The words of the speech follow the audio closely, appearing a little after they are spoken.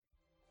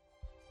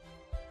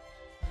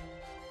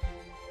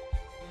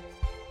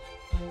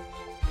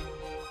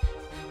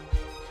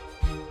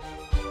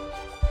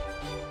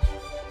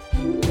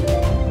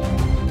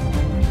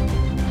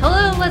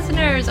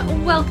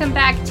listeners, welcome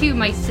back to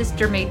my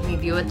sister-made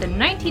review at the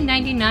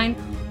 1999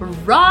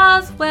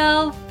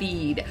 Roswell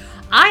feed.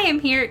 I am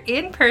here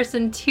in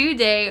person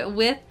today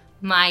with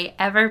my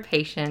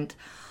ever-patient,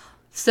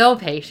 so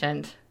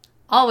patient,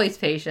 always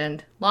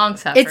patient,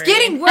 long-suffering. It's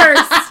getting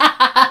worse.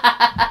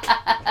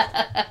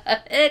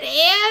 It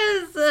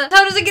is.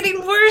 How is it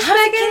getting worse, How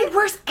is it Megan? getting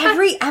worse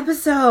every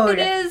episode?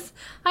 It is.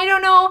 I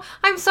don't know.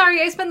 I'm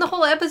sorry. I spent the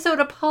whole episode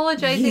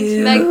apologizing to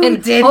You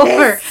Megan did over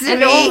this to and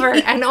me. over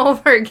and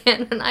over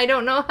again, and I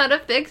don't know how to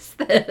fix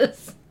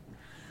this.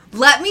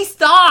 Let me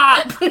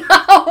stop.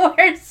 No,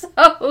 we're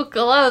so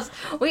close.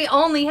 We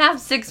only have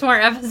 6 more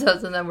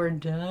episodes, and then we're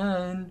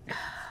done.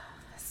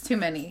 It's too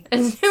many.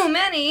 It's too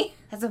many.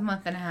 That's a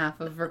month and a half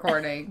of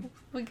recording.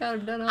 We got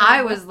it done.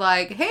 I was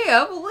like, hey,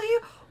 Emily,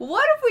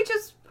 what if we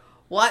just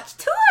watch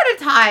 2 at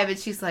a time? And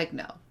she's like,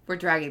 no, we're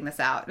dragging this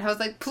out. And I was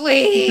like,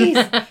 please,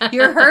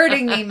 you're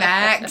hurting me,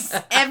 Max.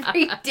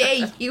 Every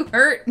day you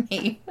hurt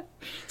me.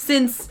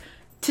 Since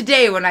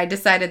today when I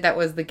decided that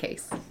was the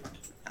case.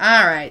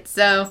 All right,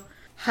 so,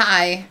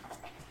 hi.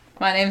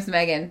 My name's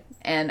Megan,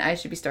 and I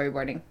should be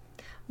storyboarding.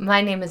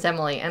 My name is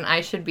Emily, and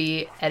I should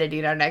be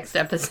editing our next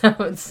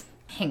episodes.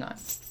 Hang on.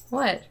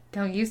 What?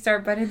 Don't you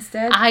start, but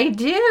instead? I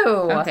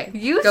do. Okay,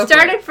 You go for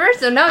started it. first,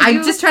 so no,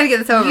 I'm just trying to get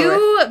this over with.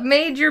 You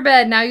made your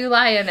bed, now you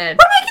lie in it.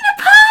 We're making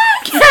a podcast!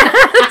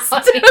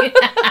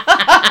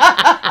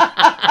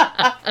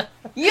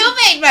 You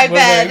made my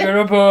bed!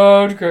 We're making a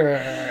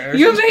podcast.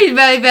 You made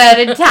my bed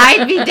and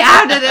tied me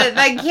down in it and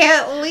I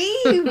can't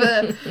leave!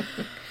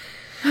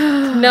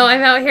 No,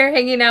 I'm out here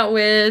hanging out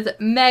with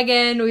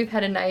Megan. We've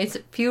had a nice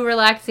few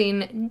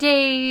relaxing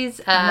days.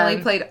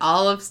 Emily played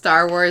all of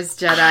Star Wars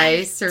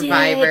Jedi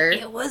Survivor.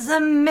 It was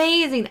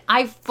amazing.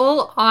 I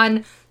full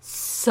on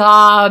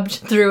sobbed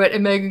through it,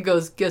 and Megan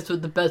goes, "Guess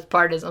what the best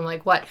part is?" I'm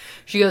like, "What?"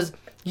 She goes,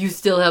 "You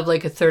still have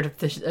like a third of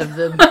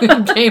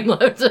the game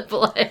left to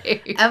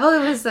play." Emily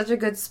was such a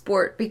good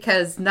sport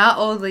because not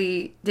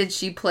only did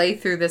she play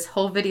through this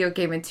whole video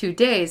game in 2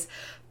 days,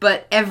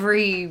 but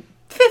every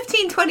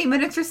 15, 20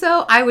 minutes or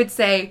so, I would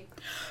say,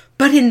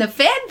 but in the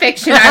fan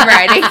fiction I'm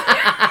writing.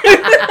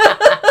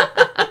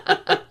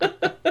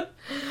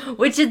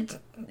 Which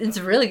it's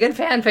really good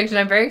fan fiction.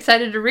 I'm very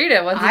excited to read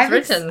it once it's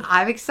written.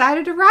 I'm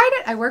excited to write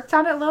it. I worked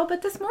on it a little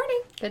bit this morning.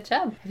 Good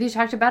job. Have you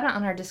talked about it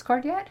on our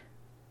Discord yet?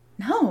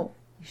 No.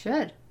 You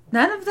should.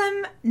 None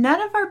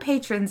of our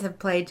patrons have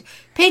played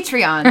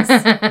Patreons.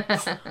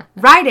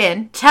 Write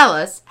in, tell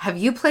us, have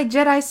you played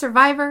Jedi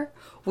Survivor?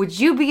 Would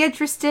you be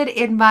interested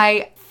in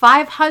my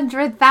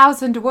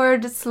 500,000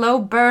 word slow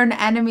burn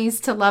enemies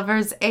to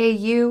lovers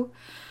AU?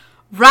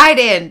 Write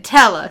in,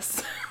 tell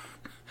us.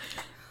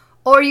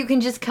 Or you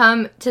can just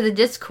come to the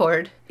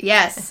Discord.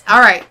 Yes. All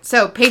right.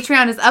 So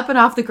Patreon is up and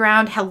off the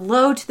ground.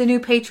 Hello to the new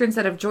patrons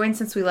that have joined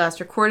since we last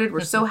recorded.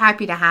 We're so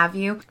happy to have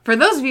you. For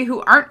those of you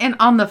who aren't in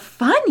on the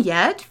fun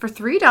yet, for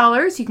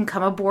 $3, you can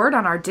come aboard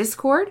on our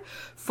Discord.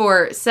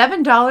 For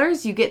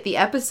 $7, you get the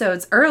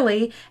episodes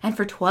early. And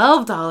for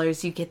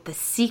 $12, you get the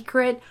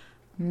secret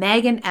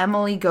Meg and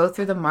Emily Go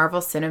Through the Marvel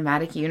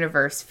Cinematic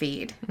Universe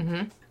feed.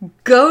 Mm-hmm.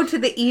 Go to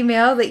the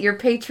email that your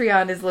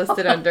Patreon is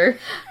listed under.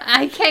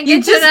 I can't get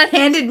You just that.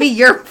 handed me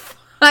your...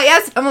 I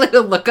asked Emily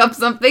to look up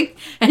something,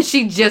 and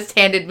she just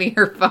handed me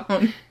her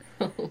phone.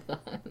 Hold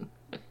on.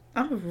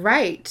 All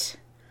right.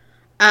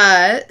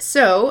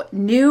 So,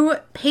 new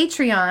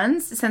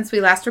Patreons since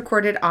we last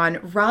recorded on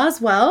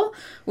Roswell.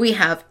 We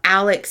have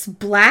Alex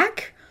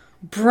Black,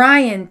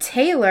 Brian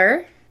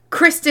Taylor,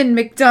 Kristen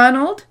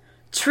McDonald,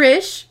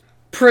 Trish,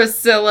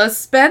 Priscilla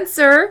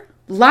Spencer,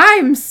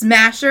 Lime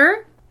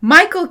Smasher,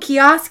 Michael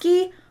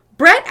Kioski,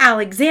 Brett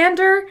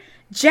Alexander,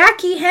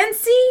 Jackie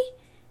Hensey,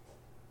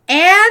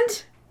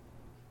 and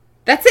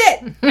that's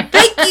it.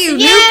 Thank you.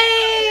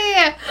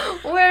 Yay!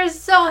 We're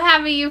so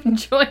happy you've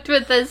joined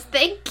with us.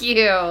 Thank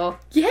you.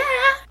 Yeah.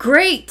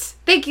 Great.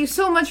 Thank you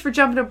so much for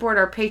jumping aboard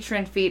our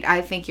Patreon feed.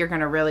 I think you're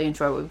going to really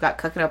enjoy what we've got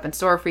cooking up in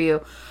store for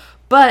you.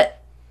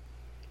 But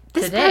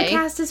this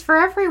podcast is for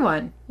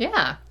everyone.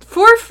 Yeah.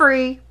 For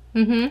free.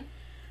 Mm-hmm.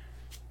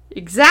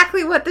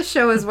 Exactly what the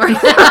show is worth.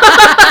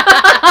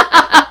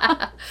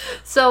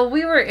 So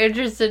we were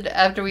interested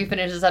after we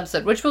finished this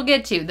episode, which we'll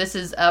get to. This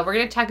is, we're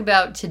going to talk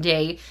about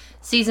today,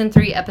 Season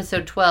 3,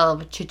 Episode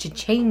 12,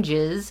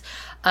 Changes.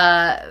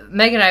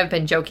 Meg and I have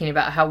been joking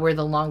about how we're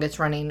the longest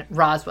running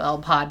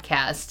Roswell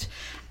podcast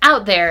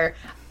out there,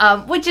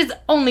 which is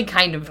only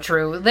kind of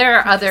true. There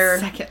are other...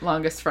 Second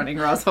longest running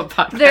Roswell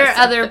podcast. There are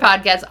other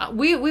podcasts.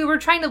 We were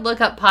trying to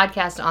look up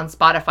podcasts on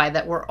Spotify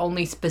that were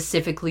only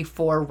specifically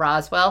for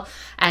Roswell,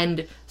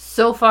 and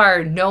so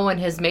far no one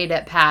has made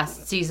it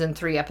past Season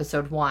 3,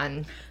 Episode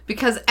 1.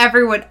 Because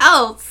everyone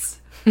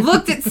else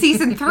looked at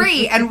Season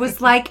 3 and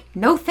was like,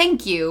 no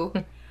thank you.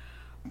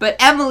 But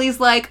Emily's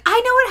like, I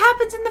know what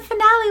happens in the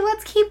finale.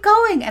 Let's keep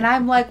going. And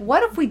I'm like,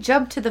 what if we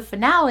jump to the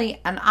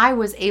finale? And I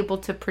was able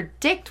to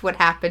predict what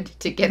happened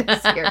to get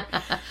us here.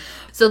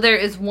 So there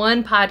is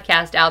one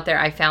podcast out there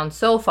I found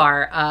so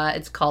far.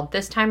 It's called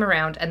This Time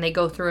Around. And they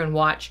go through and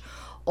watch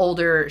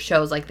older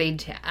shows. Like they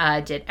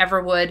did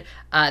Everwood.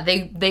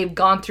 They've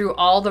gone through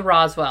all the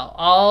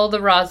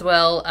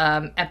Roswell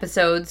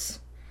episodes.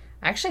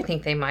 I actually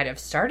think they might have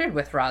started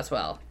with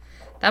Roswell.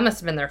 That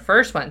must have been their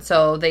first one.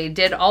 So they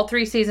did all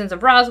 3 seasons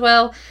of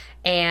Roswell,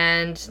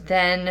 and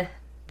then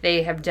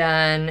they're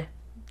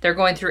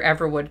going through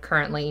Everwood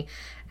currently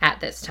at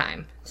this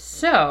time.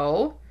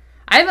 So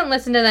I haven't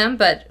listened to them,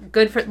 but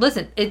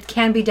listen, it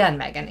can be done,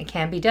 Megan. It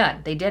can be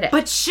done. They did it.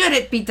 But should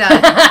it be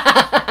done?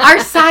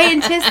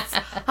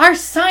 Our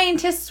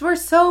scientists were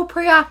so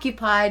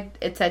preoccupied,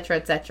 etc.,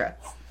 etc.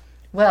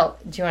 Well,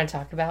 do you want to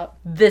talk about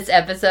this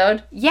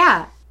episode?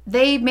 Yeah,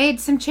 they made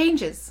some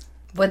changes.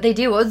 What'd they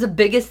do? What was the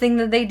biggest thing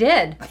that they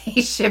did?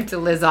 They shipped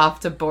Liz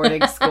off to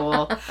boarding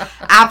school.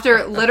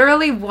 After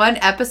literally 1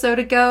 episode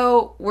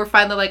ago, we're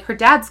finally like, her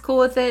dad's cool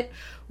with it.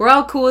 We're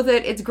all cool with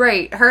it. It's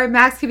great. Her and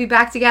Max can be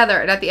back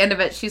together. And at the end of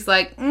it, she's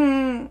like,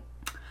 I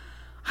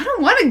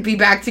don't want to be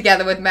back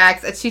together with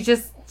Max. And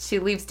she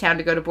leaves town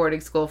to go to boarding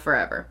school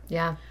forever.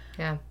 Yeah.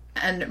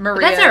 And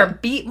Maria... But that's our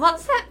B...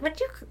 What's that?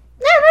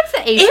 No, that's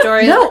the A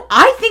story. No,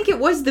 I think it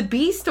was the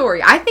B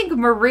story. I think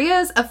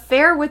Maria's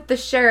affair with the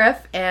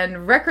sheriff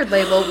and record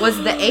label was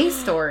the A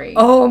story.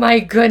 Oh my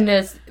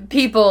goodness.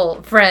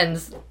 People,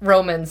 friends,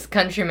 Romans,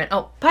 countrymen.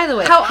 Oh, by the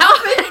way. How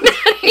often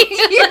do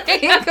you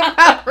think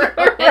about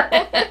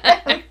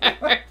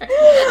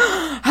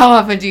How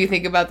often do you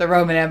think about the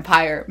Roman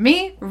Empire?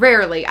 Me?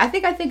 Rarely. I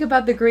think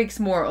about the Greeks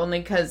more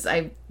only because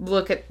I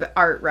look at the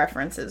art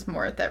references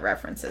more that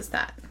references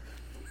that.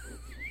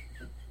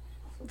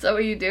 Is that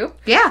what you do?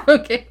 Yeah.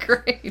 Okay,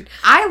 great.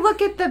 I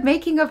look at the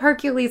making of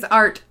Hercules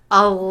art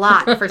a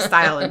lot for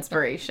style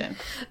inspiration.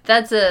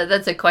 That's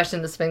a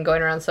question that's been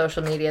going around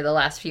social media the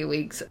last few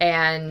weeks.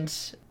 And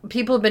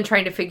people have been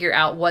trying to figure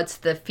out what's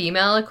the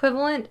female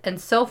equivalent.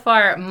 And so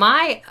far,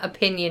 my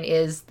opinion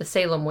is the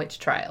Salem witch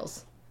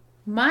trials.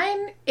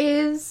 Mine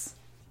is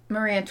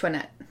Marie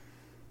Antoinette.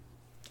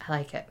 I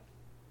like it.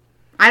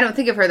 I don't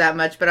think of her that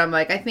much, but I'm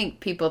like, I think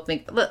people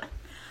think... Look,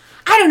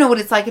 I don't know what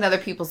it's like in other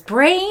people's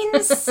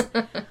brains.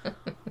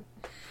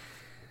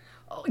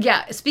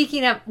 Yeah,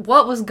 speaking of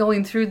what was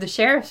going through the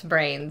sheriff's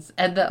brains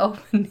at the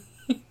opening.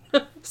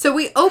 So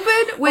we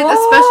opened with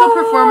a special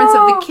performance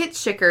of the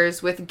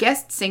Kitschikers with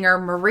guest singer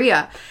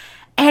Maria.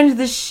 And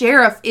the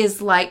sheriff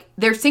is like,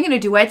 they're singing a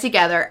duet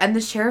together, and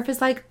the sheriff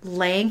is like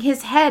laying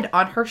his head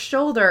on her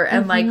shoulder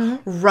and like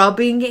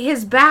rubbing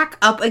his back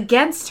up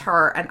against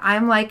her. And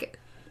I'm like...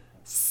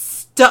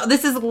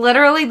 This is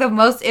literally the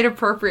most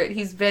inappropriate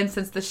he's been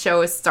since the show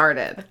has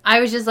started.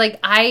 I was just like,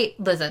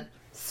 listen,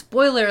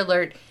 spoiler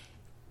alert,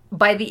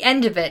 by the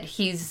end of it,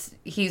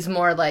 he's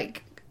more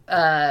like,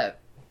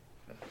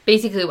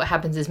 basically what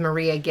happens is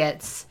Maria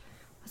gets,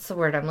 what's the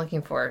word I'm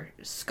looking for?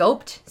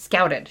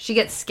 Scouted. She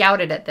gets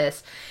scouted at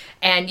this.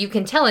 And you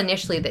can tell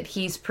initially that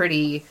he's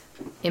pretty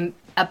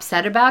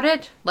upset about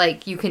it.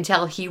 Like, you can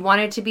tell he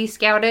wanted to be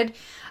scouted.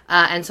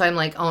 And so I'm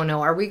like, oh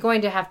no, are we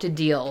going to have to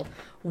deal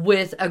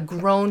with a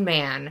grown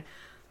man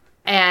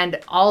and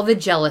all the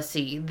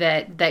jealousy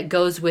that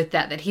goes with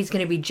that he's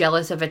going to be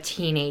jealous of a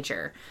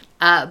teenager.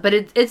 But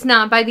it's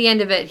not. By the end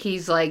of it,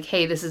 he's like,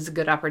 hey, this is a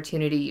good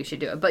opportunity. You should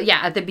do it. But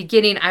yeah, at the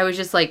beginning, I was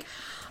just like,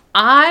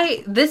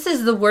 this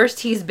is the worst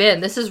he's been.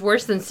 This is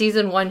worse than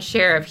season 1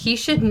 sheriff. He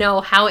should know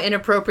how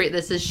inappropriate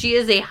this is. She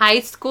is a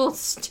high school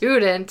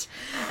student,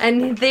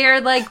 and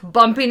they're like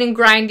bumping and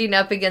grinding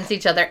up against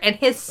each other. And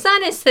his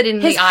son is sitting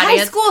in the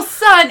audience. His high school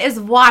son is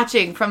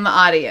watching from the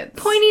audience,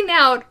 pointing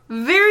out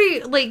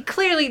very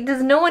clearly.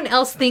 Does no one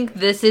else think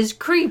this is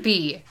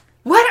creepy?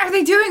 What are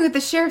they doing with the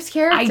sheriff's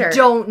character? I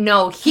don't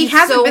know. He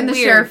hasn't been the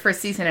sheriff for a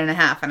season and a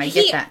half, and I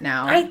get that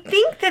now. I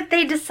think that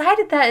they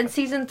decided that in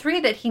season 3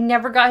 that he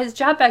never got his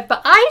job back.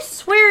 But I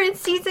swear in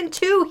season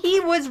 2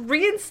 he was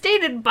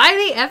reinstated by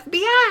the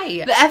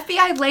FBI. The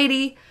FBI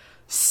lady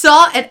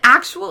saw an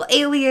actual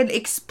alien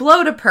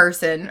explode a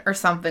person or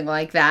something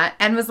like that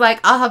and was like,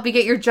 I'll help you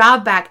get your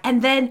job back.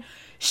 And then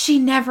she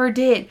never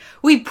did.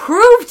 We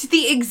proved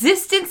the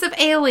existence of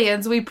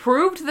aliens. We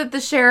proved that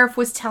the sheriff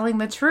was telling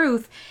the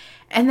truth.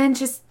 And then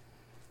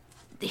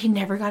he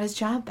never got his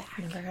job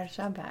back.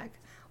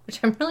 Which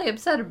I'm really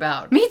upset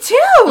about. Me too!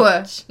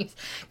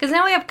 Because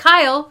now we have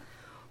Kyle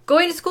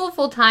going to school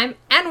full time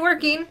and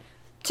working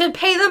to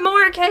pay the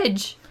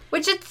mortgage.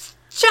 Which its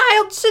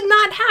child should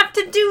not have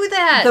to do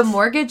that. The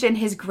mortgage and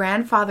his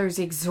grandfather's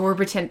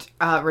exorbitant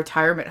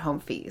retirement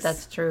home fees.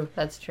 That's true.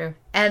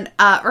 And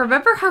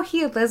remember how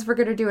he and Liz were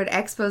going to do an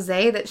expose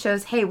that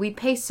shows, hey, we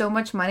pay so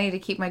much money to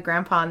keep my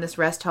grandpa in this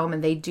rest home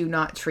and they do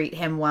not treat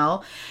him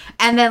well.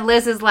 And then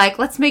Liz is like,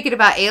 let's make it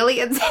about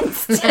aliens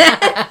instead.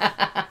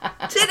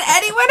 Did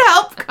anyone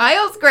help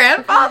Kyle's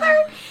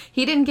grandfather?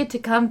 He didn't get to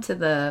come to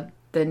the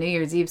New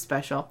Year's Eve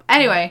special.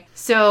 Anyway,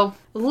 so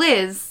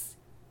Liz,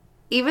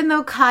 even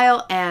though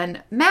Kyle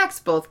and Max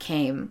both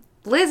came,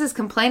 Liz is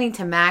complaining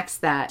to Max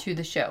that... To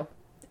the show.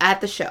 At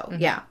the show,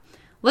 yeah.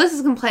 Liz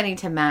is complaining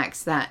to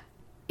Max that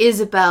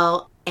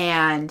Isabel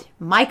And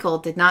Michael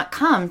did not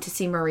come to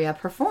see Maria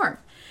perform.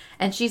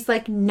 And she's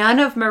like, none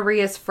of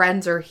Maria's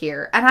friends are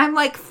here. And I'm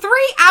like, 3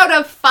 out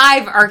of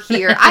 5 are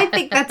here. I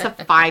think that's a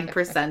fine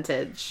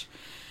percentage.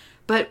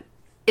 But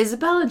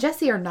Isabel and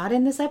Jesse are not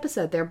in this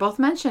episode. They're both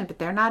mentioned, but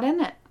they're not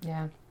in it.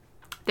 Yeah.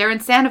 They're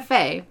in Santa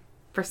Fe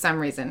for some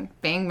reason,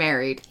 being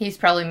married. He's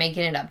probably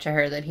making it up to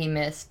her that he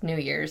missed New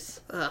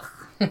Year's. Ugh.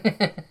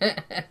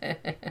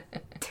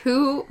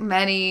 Too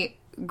many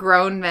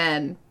grown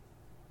men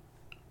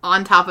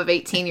on top of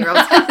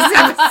 18-year-olds in this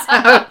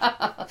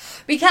episode.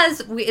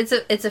 Because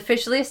it's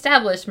officially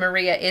established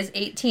Maria is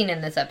 18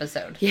 in this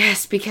episode.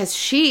 Yes, because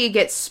she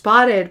gets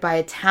spotted by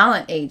a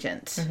talent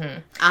agent.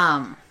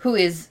 Mm-hmm. Who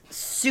is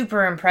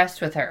super impressed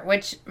with her,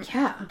 which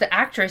the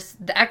actress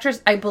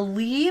I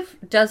believe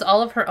does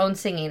all of her own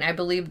singing. I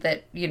believe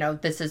that,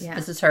 this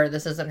is her.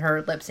 This isn't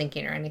her lip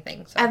syncing or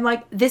anything. So.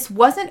 And this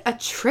wasn't a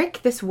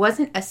trick. This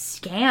wasn't a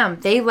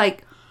scam. They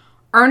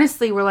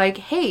earnestly were like,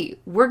 hey,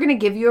 we're going to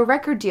give you a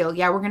record deal.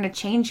 Yeah, we're going to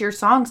change your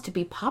songs to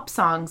be pop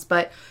songs,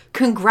 but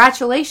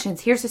congratulations.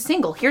 Here's a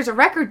single. Here's a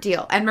record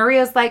deal. And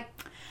Maria's like,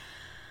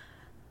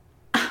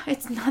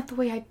 it's not the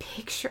way I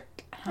pictured.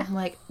 And I'm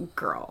like,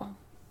 girl,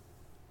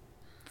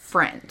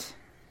 friend.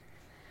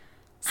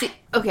 See,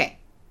 okay.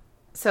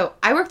 So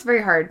I worked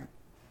very hard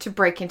to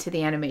break into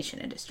the animation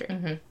industry.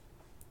 Mm-hmm.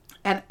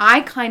 And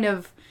I kind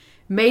of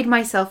made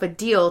myself a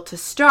deal to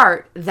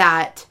start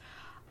that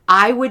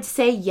I would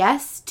say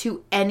yes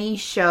to any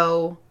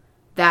show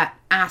that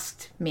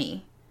asked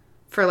me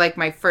for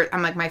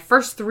my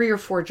first 3 or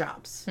 4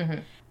 jobs. Mm-hmm.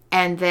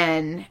 And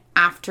then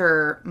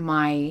after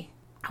I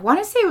want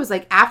to say it was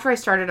after I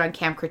started on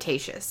Camp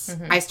Cretaceous,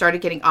 mm-hmm. I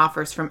started getting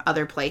offers from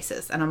other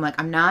places. And I'm like,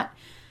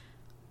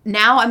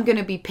 now I'm going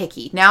to be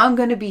picky. Now I'm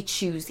going to be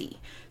choosy.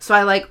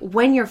 So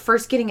when you're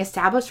first getting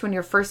established, when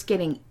you're first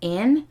getting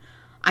in,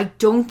 I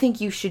don't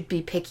think you should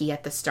be picky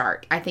at the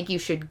start. I think you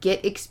should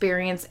get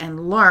experience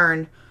and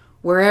learn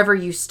wherever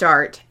you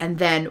start. And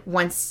then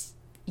once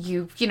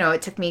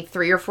it took me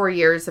 3 or 4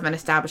 years of an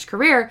established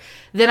career,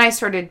 then I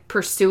started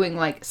pursuing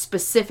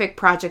specific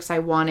projects I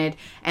wanted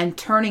and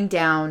turning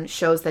down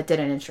shows that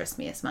didn't interest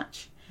me as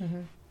much.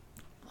 Mm-hmm.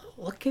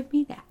 Look at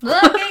me now.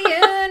 Look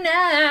at you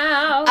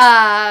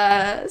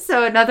now.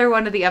 So another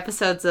one of the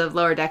episodes of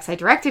Lower Decks I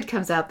directed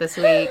comes out this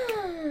week.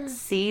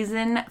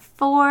 Season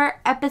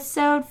 4,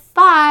 episode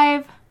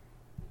 5.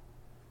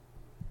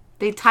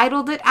 They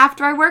titled it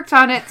after I worked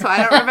on it, so I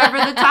don't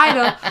remember the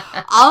title.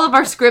 All of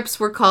our scripts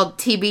were called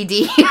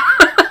TBD.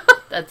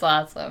 That's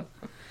awesome.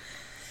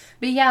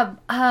 But yeah,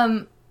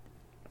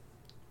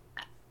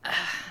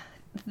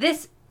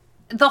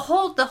 the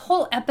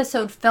whole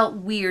episode felt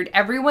weird.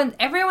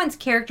 Everyone's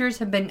characters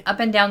have been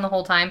up and down the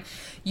whole time.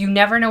 You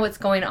never know what's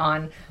going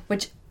on,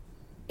 which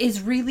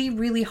is really,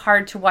 really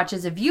hard to watch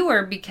as a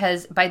viewer,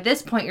 because by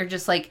this point you're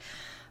just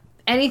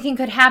anything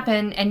could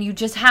happen and you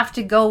just have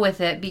to go with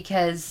it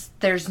because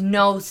there's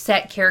no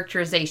set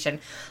characterization.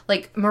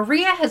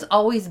 Maria has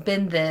always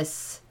been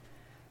this,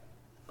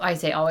 I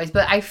say always,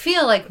 but I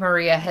feel like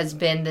Maria has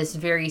been this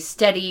very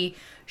steady.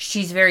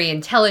 She's very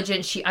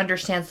intelligent. She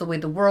understands the way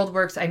the world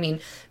works. I mean,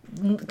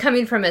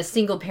 coming from a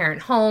single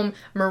parent home,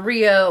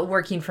 Maria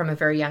working from a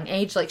very young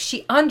age,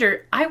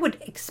 I would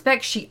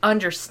expect she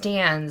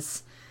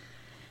understands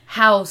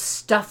how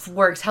stuff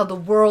works, how the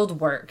world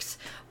works.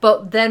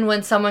 But then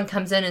when someone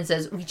comes in and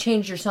says, we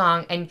changed your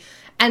song,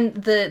 and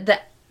the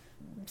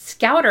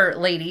scouter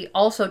lady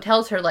also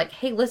tells her,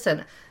 hey,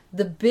 listen,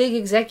 the big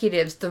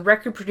executives, the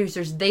record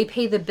producers, they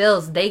pay the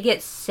bills. They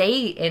get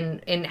say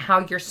in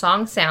how your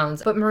song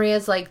sounds. But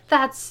Maria's like,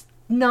 that's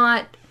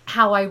not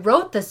how I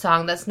wrote the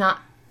song. That's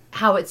not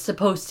how it's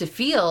supposed to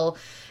feel.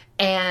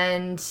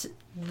 And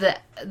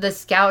the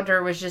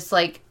scouter was just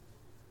like,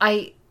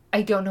 I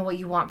don't know what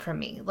you want from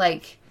me.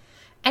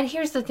 And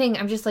here's the thing.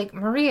 I'm just like,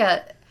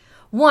 Maria,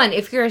 one,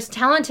 if you're as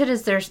talented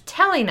as they're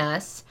telling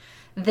us,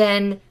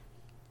 then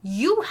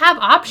you have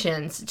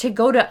options to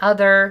go to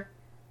other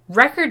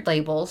record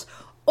labels.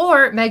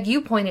 Or, Meg,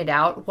 you pointed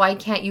out, why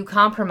can't you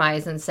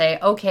compromise and say,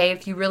 okay,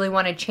 if you really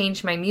want to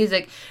change my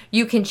music,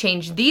 you can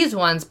change these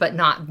ones, but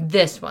not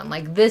this one.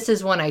 This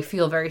is one I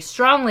feel very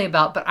strongly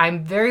about, but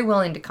I'm very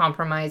willing to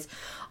compromise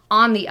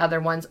on the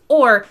other ones.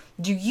 Or,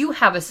 do you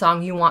have a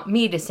song you want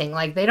me to sing?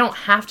 They don't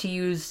have to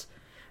use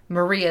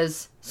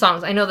Maria's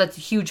songs. I know that's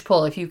a huge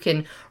pull if you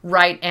can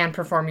write and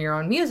perform your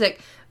own music,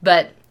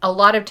 but a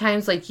lot of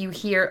times you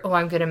hear, oh,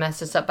 I'm going to mess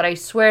this up, but I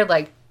swear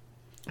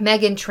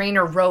Meghan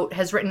Trainor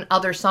has written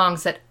other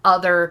songs that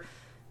other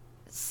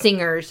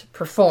singers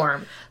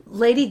perform.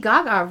 Lady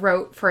Gaga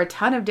wrote for a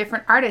ton of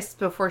different artists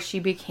before she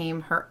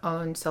became her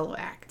own solo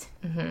act.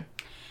 Mm-hmm.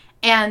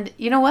 And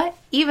you know what?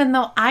 Even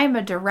though I'm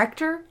a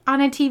director on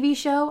a TV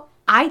show,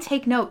 I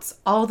take notes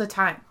all the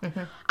time.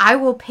 Mm-hmm. I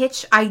will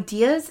pitch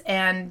ideas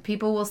and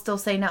people will still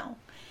say no.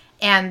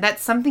 And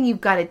that's something you've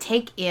got to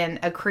take in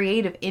a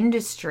creative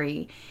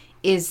industry,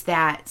 is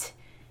that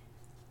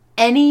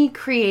any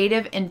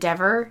creative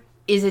endeavor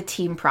is a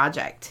team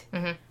project.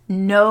 Mm-hmm.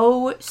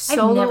 No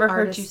solo I've never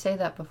artist. heard you say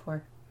that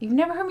before. You've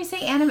never heard me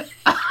say anime?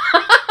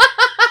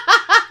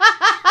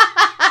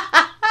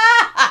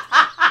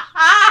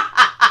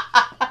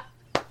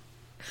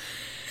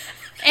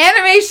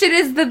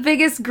 Animation is the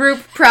biggest group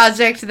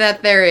project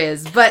that there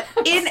is. But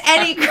in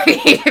any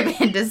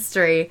creative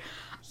industry,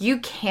 you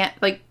can't,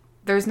 like,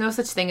 there's no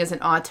such thing as an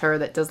auteur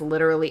that does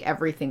literally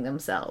everything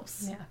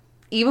themselves. Yeah.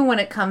 Even when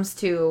it comes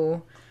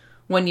to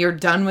when you're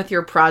done with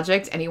your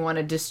project and you want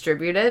to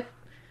distribute it,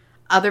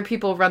 other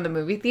people run the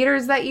movie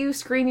theaters that you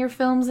screen your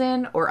films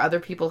in, or other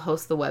people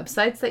host the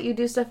websites that you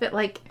do stuff at.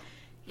 Like,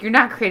 you're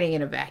not creating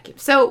in a vacuum.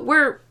 So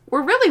we're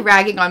really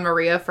ragging on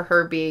Maria for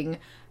her being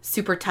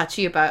super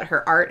touchy about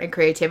her art and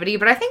creativity.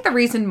 But I think the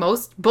reason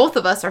both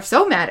of us are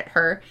so mad at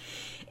her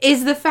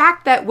is the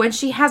fact that when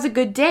she has a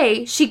good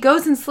day, she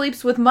goes and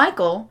sleeps with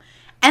Michael,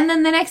 and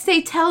then the next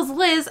day tells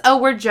Liz, oh,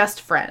 we're just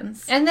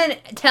friends. And then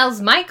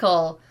tells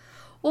Michael,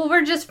 well,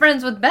 we're just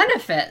friends with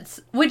benefits,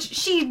 which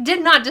she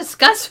did not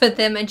discuss with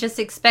him and just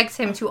expects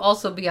him to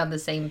also be on the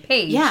same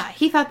page. Yeah,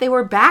 he thought they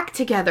were back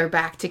together.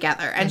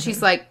 And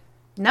she's like,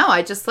 no,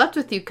 I just slept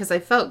with you because I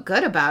felt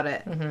good about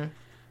it. Mm-hmm.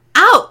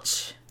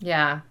 Ouch.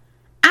 Yeah.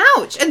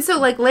 Ouch. And so,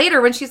 like,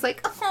 later when she's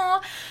like,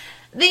 oh,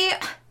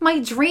 my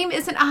dream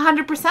isn't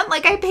 100%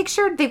 like I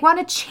pictured. They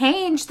want to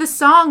change the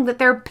song that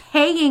they're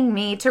paying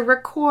me to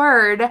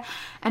record.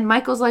 And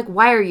Michael's like,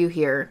 why are you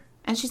here?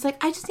 And she's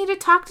like, I just need to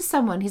talk to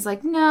someone. He's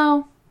like,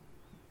 no,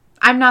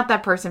 I'm not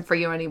that person for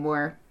you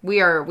anymore.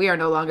 We are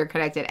no longer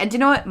connected. And do you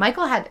know what?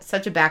 Michael had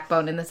such a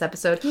backbone in this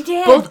episode. He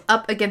did. Both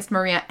up against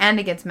Maria and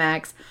against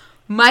Max.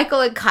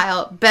 Michael and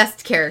Kyle,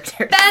 best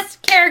characters.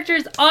 Best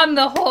characters on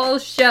the whole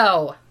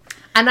show.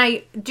 And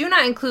I do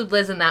not include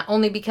Liz in that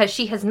only because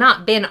she has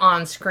not been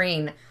on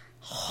screen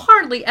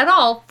hardly at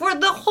all for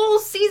the whole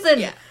season.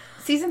 Yeah.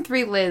 Season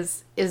 3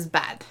 Liz is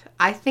bad.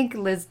 I think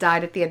Liz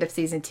died at the end of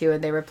season 2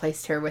 and they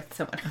replaced her with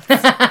someone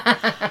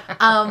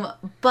else.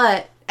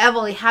 But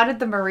Emily, how did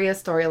the Maria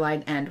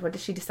storyline end? What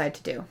did she decide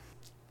to do?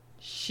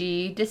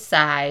 She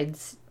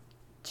decides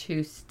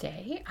to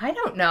stay? I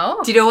don't know.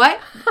 Do you know what?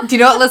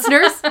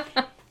 Listeners?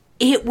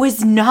 It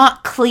was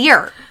not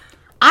clear.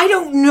 I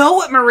don't know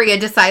what Maria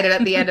decided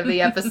at the end of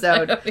the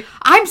episode.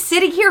 I'm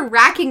sitting here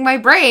racking my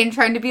brain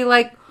trying to be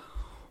like,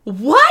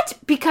 what?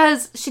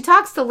 Because she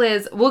talks to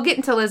Liz. We'll get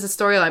into Liz's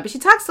storyline, but she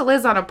talks to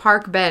Liz on a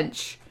park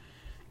bench.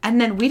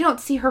 And then we don't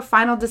see her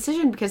final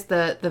decision because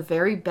the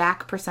very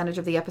back percentage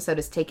of the episode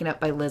is taken up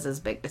by Liz's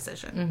big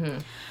decision. Mm-hmm.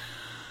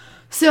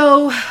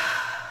 So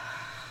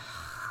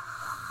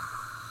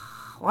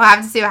we'll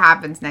have to see what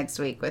happens next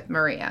week with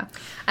Maria.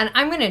 And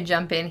I'm going to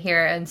jump in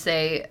here and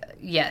say,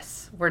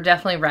 yes, we're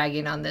definitely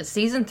ragging on this.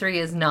 Season 3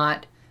 is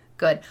not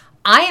good.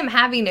 I am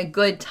having a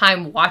good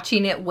time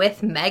watching it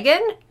with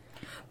Megan,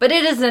 but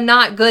it is a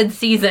not good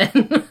season.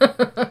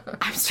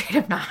 I'm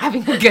straight up not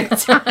having a good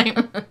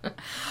time.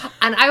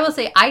 And I will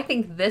say, I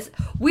think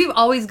we've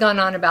always gone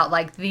on about,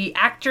 like, the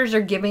actors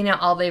are giving it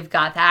all they've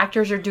got. The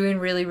actors are doing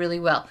really, really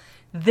well.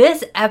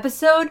 This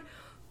episode,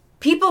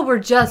 people were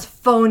just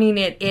phoning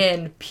it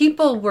in.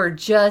 People were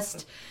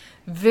just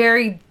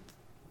very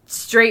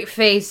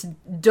straight-faced,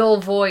 dull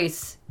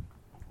voice,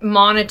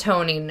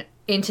 monotoning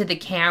into the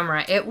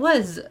camera. It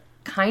was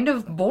kind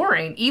of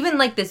boring. Even,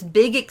 like, this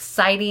big,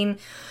 exciting,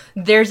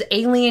 there's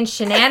alien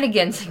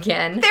shenanigans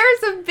again.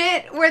 There's a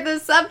bit where the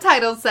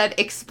subtitle said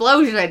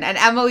explosion, and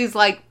Emily's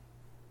like,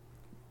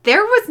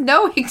 there was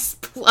no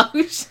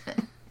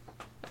explosion.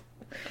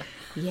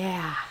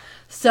 Yeah.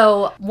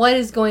 So what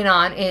is going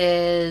on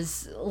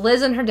is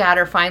Liz and her dad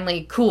are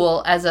finally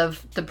cool as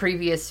of the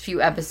previous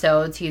few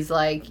episodes. He's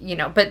like,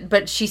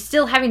 but she's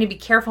still having to be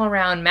careful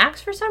around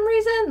Max for some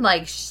reason.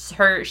 Like,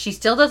 she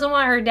still doesn't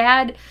want her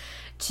dad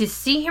to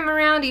see him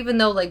around, even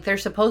though, like, they're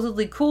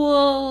supposedly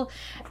cool.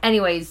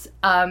 Anyways,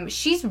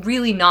 she's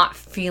really not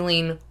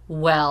feeling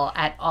well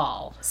at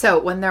all. So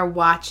when they're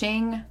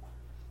watching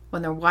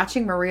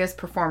Maria's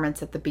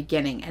performance at the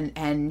beginning,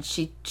 and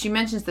she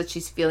mentions that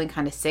she's feeling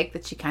kind of sick,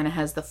 that she kind of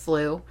has the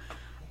flu,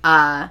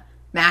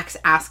 Max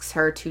asks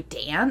her to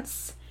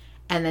dance,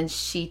 and then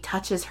she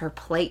touches her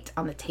plate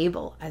on the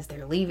table as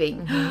they're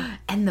leaving,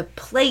 and the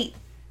plate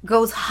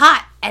goes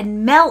hot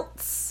and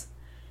melts.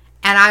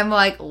 And I'm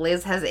like,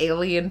 Liz has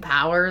alien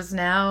powers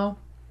now?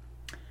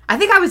 I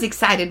think I was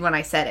excited when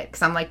I said it,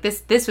 because I'm like,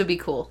 this would be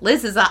cool.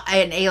 Liz is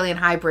an alien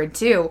hybrid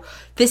too.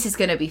 This is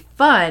going to be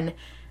fun.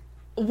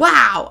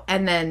 Wow.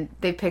 And then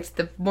they picked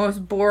the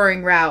most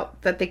boring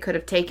route that they could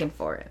have taken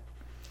for it.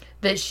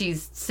 That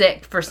she's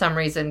sick for some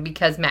reason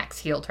because Max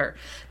healed her.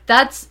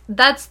 That's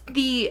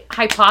the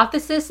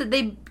hypothesis that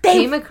they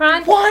came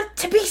across. They want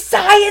to be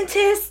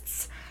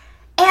scientists,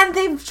 and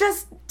they've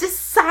just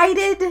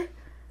decided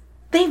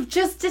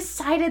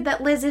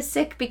that Liz is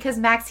sick because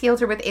Max healed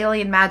her with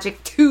alien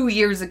magic 2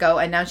 years ago,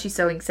 and now she's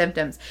showing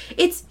symptoms.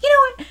 It's,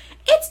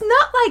 it's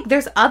not like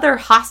there's other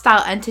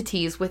hostile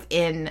entities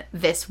within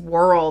this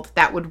world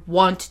that would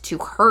want to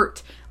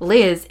hurt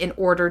Liz in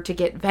order to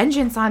get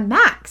vengeance on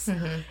Max.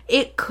 Mm-hmm.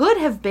 It could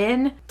have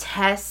been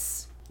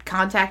Tess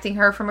contacting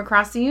her from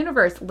across the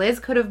universe. Liz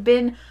could have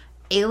been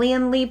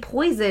alienly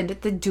poisoned.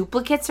 The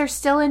duplicates are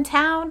still in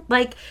town.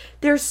 Like,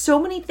 there's so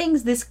many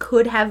things this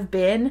could have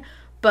been,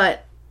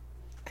 but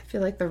I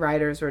feel like the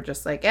writers were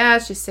just like,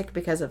 she's sick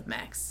because of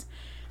Max.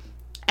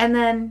 And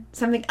then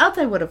something else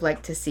I would have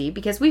liked to see,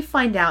 because we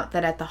find out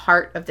that at the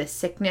heart of this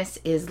sickness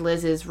is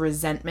Liz's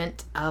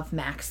resentment of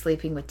Max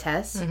sleeping with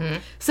Tess.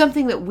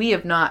 Something that we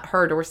have not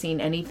heard or seen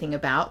anything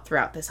about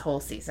throughout this whole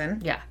season.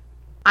 Yeah.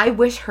 I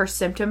wish her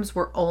symptoms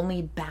were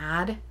only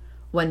bad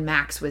when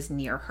Max was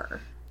near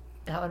her.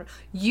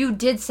 You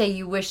did say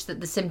you wish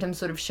that the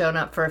symptoms would have shown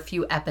up for a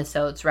few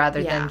episodes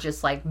rather than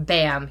just like,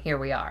 bam, here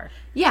we are.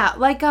 Yeah,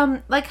 like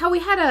how we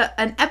had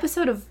an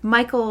episode of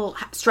Michael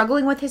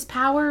struggling with his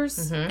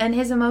powers and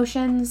his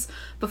emotions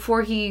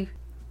before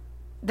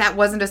that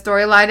wasn't a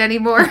storyline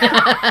anymore.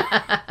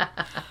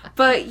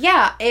 But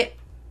yeah,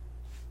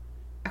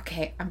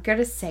 okay, I'm going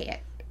to say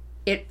it.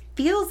 It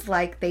feels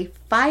like they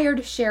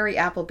fired Sherry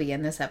Appleby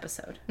in this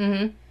episode.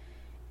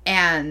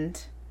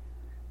 And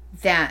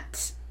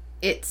that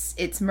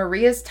it's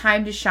Maria's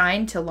time to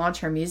shine, to launch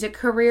her music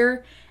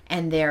career,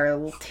 and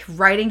they're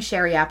writing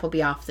Sherry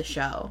Appleby off the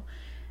show.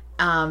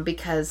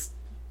 Because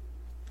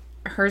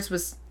hers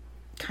was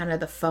kind of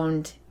the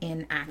phoned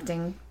in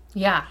acting.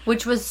 Yeah,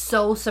 which was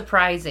so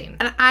surprising.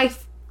 And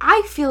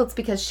I feel it's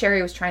because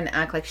Sherry was trying to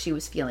act like she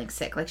was feeling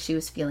sick, like she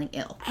was feeling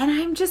ill. And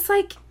I'm just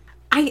like,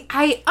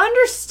 I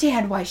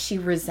understand why she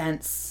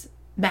resents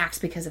Max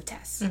because of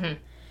Tess.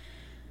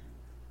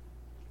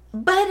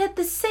 But at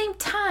the same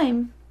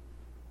time,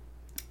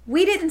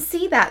 we didn't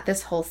see that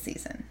this whole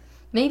season.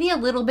 Maybe a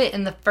little bit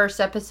in the first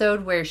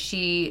episode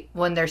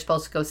when they're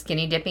supposed to go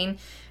skinny dipping,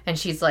 and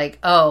she's like,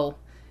 "Oh,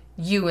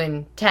 you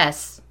and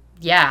Tess,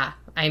 yeah."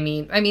 I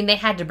mean, they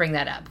had to bring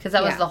that up because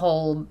that was the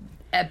whole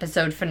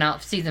episode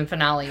season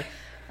finale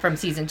from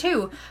season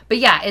 2. But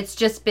yeah, it's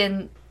just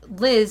been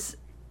Liz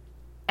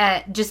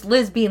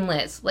being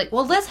Liz. Like,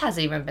 well, Liz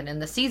hasn't even been in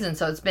the season,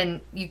 so it's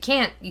been you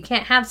can't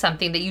have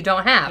something that you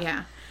don't have.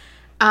 Yeah.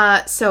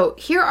 So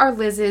here are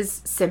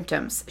Liz's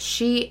symptoms.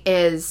 She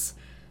is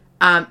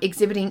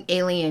exhibiting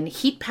alien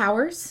heat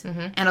powers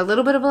and a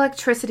little bit of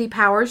electricity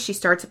powers. She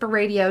starts up a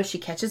radio. She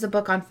catches a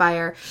book on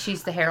fire.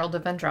 She's the Herald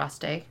of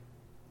Andraste.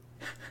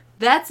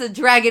 That's a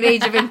Dragon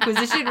Age of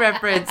Inquisition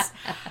reference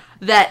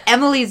that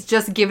Emily's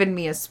just given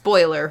me a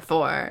spoiler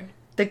for.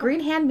 The green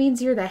hand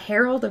means you're the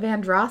Herald of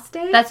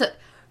Andraste?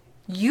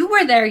 You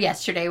were there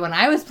yesterday when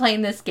I was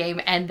playing this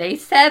game, and they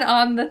said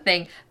on the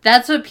thing,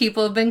 that's what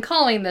people have been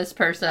calling this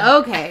person.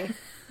 Okay.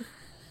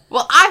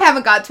 Well, I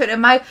haven't got to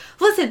it.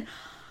 Listen,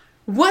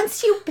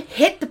 once you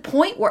hit the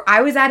point where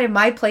I was at in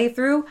my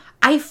playthrough,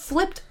 I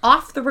flipped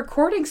off the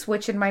recording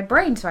switch in my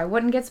brain so I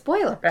wouldn't get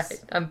spoilers.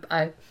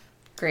 Right.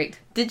 Great.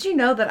 Did you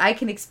know that I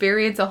can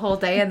experience a whole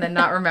day and then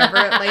not remember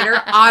it later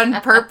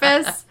on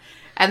purpose?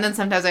 And then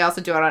sometimes I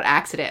also do it on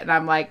accident, and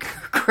I'm like,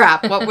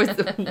 crap,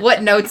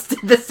 what notes did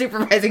the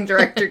supervising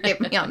director give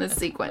me on this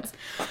sequence?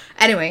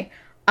 Anyway,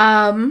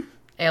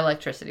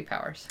 electricity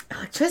powers.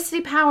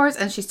 Electricity powers,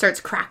 and she starts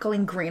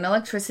crackling green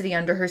electricity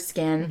under her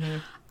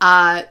skin.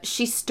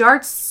 She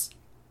starts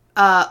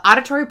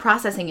auditory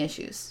processing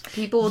issues.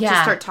 People will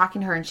just start talking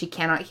to her, and she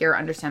cannot hear or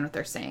understand what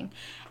they're saying.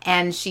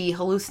 And she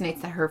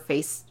hallucinates that her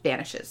face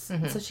vanishes.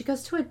 So she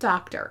goes to a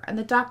doctor, and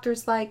the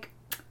doctor's like,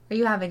 are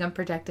you having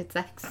unprotected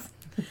sex?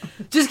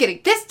 Just kidding.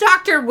 This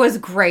doctor was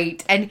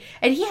great. And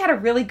he had a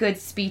really good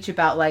speech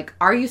about, like,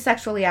 are you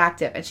sexually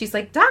active? And she's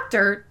like,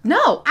 doctor,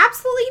 no,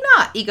 absolutely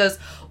not. He goes,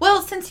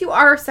 well, since you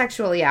are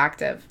sexually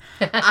active.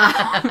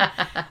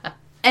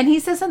 And he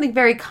says something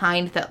very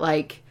kind that,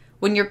 like,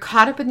 when you're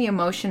caught up in the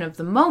emotion of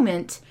the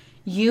moment,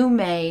 you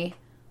may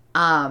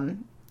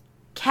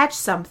catch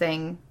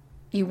something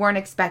you weren't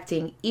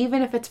expecting,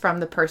 even if it's from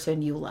the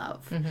person you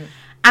love.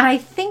 And I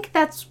think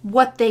that's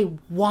what they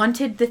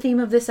wanted the theme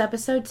of this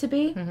episode to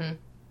be.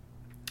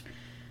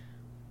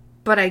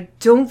 But I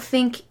don't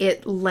think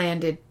it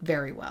landed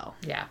very well.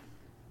 Yeah.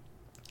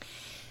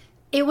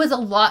 It was a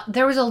lot.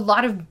 There was a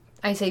lot of,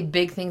 I say,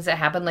 big things that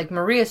happened. Like,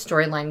 Maria's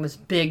storyline was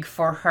big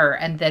for her.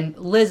 And then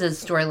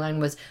Liz's storyline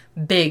was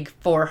big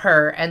for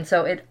her. And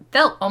so it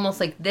felt almost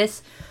like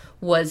this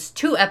was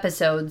 2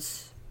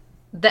 episodes.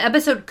 The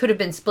episode could have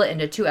been split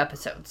into 2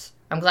 episodes.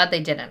 I'm glad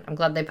they didn't. I'm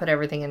glad they put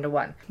everything into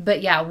one.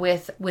 But yeah,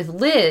 with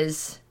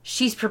Liz,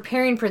 she's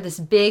preparing for this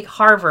big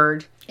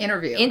Harvard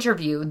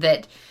interview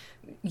that,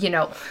 you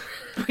know,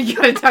 we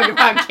gotta talk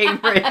about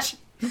Cambridge.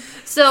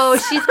 So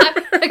she's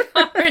having a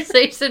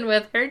conversation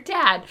with her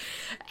dad,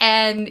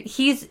 and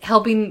he's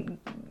helping.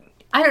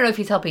 I don't know if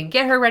he's helping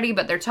get her ready,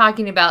 but they're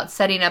talking about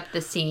setting up the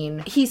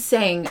scene. He's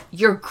saying,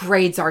 your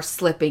grades are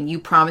slipping. You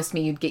promised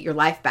me you'd get your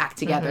life back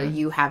together.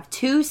 You have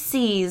 2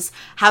 C's.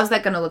 How's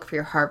that going to look for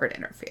your Harvard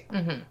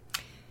interview?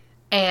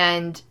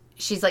 And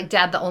she's like,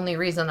 Dad, the only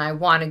reason I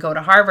want to go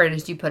to Harvard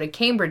is you put a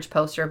Cambridge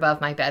poster above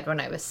my bed when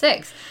I was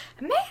 6.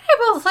 And Meg and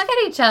I both look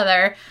at each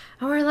other,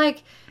 and we're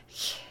like,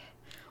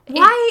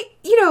 why,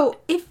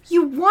 if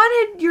you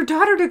wanted your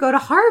daughter to go to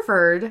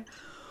Harvard,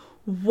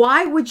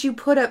 why would you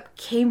put up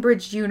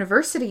Cambridge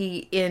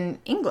University in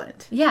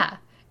England? Yeah.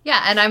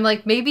 Yeah, and I'm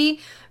like, maybe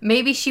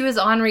she was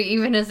ornery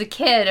even as a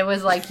kid and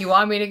was like, you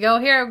want me to go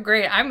here?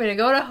 Great, I'm going to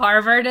go to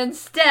Harvard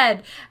instead.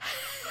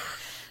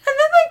 And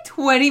then, like,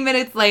 20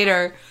 minutes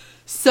later,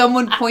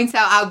 someone points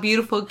out how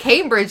beautiful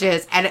Cambridge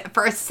is. And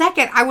for a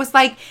second, I was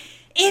like,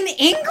 in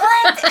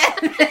England?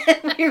 And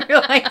then we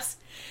realized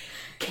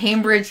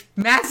Cambridge,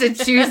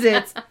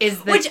 Massachusetts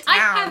is the Which town. I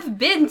have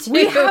been to.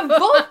 We have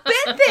both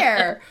been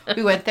there.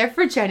 We went there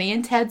for Jenny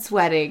and Ted's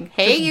wedding.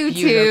 Hey, you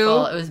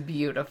beautiful. two. It was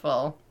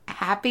beautiful.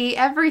 Happy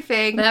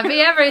everything. Happy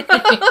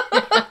everything.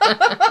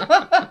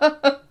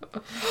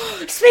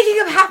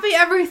 Speaking of happy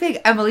everything,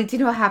 Emily, do you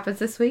know what happens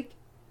this week?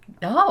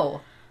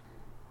 No.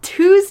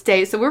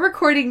 Tuesday. So we're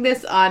recording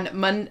this on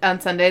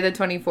Sunday the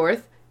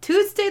 24th.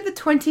 Tuesday the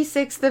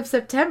 26th of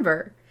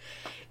September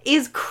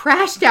is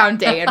Crashdown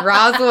Day in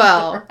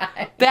Roswell.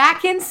 Right.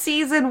 Back in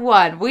season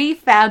 1, we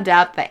found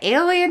out the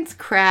aliens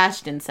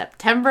crashed in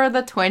September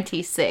the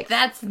 26th.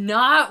 That's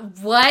not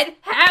what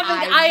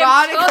happened. I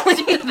Ironically- have told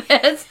you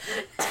this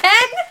 10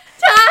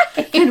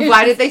 times. And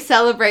why did they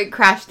celebrate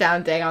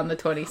Crashdown Day on the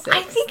 26th?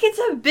 I think it's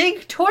a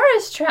big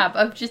tourist trap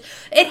of just...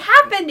 It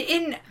happened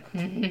in...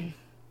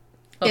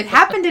 It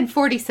happened in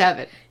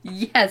 47.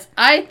 Yes,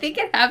 I think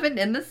it happened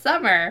in the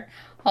summer.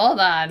 Hold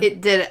on. It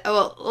did.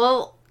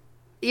 Well,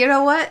 you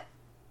know what?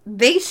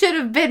 They should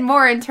have been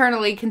more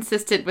internally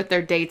consistent with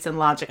their dates and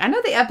logic. I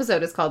know the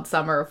episode is called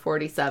Summer of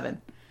 47,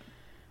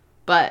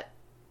 but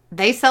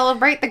they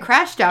celebrate the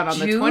Crashdown on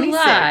the 26th.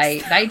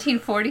 July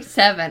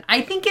 1947.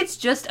 I think it's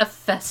just a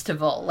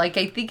festival. I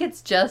think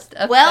it's just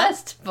a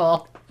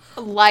festival.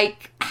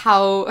 Like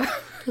how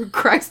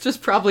Christ was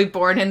probably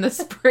born in the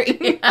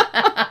spring.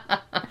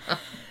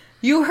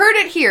 You heard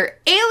it here.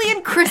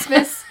 Alien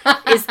Christmas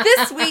is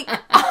this week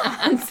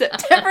on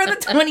September the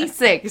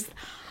 26th.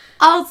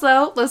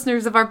 Also,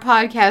 listeners of our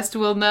podcast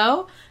will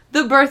know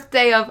the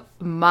birthday of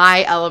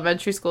my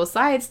elementary school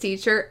science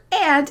teacher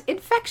and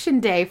Infection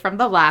Day from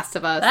The Last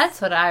of Us.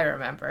 That's what I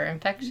remember.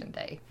 Infection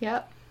Day.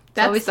 Yep.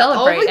 That's we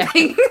celebrate. The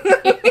only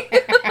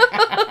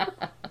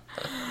thing.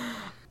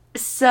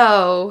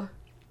 So,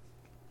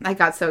 I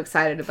got so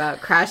excited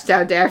about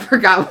Crashdown Day, I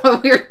forgot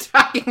what we were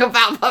talking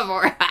about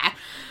before that.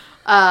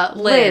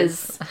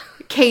 Liz,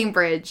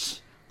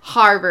 Cambridge,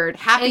 Harvard,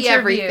 happy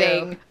Interview.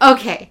 everything.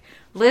 Okay.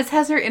 Liz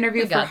has her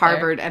interview We for got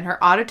Harvard, and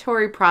her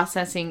auditory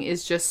processing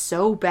is just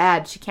so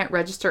bad, she can't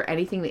register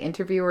anything the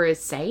interviewer is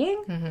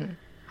saying. Mm-hmm.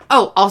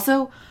 Oh,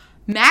 also,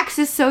 Max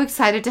is so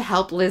excited to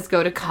help Liz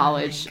go to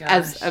college my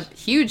as gosh. a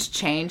huge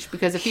change,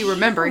 because if you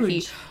remember,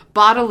 he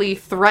bodily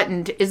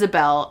threatened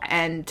Isabel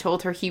and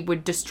told her he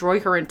would destroy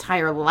her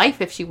entire life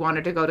if she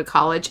wanted to go to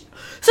college.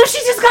 So she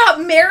just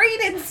got married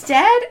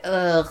instead?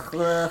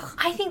 Ugh.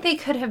 I think they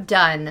could have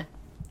done...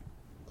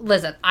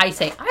 Listen, I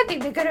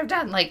think they could have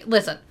done...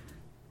 listen,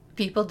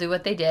 people do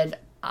what they did.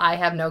 I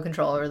have no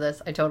control over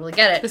this. I totally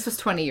get it. This was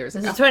 20 years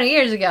ago. This is 20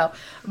 years ago.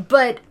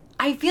 But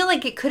I feel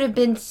like it could have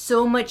been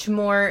so much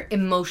more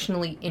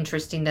emotionally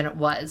interesting than it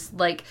was.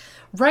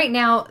 Right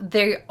now,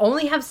 they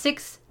only have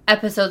 6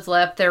 episodes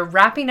left. They're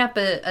wrapping up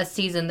a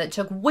season that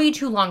took way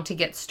too long to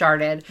get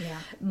started.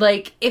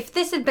 Yeah. If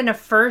this had been a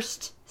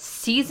first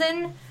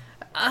season,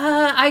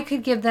 I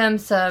could give them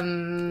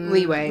some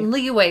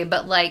leeway,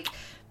 but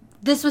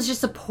this was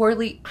just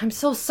I'm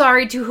so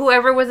sorry to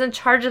whoever was in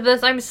charge of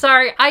this. I'm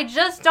sorry. I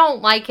just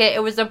don't like it.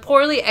 It was a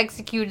poorly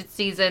executed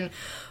season.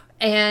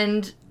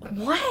 And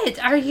what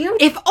are you...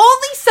 If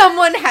only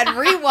someone had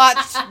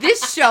rewatched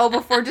this show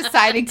before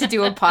deciding to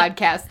do a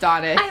podcast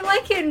on it. I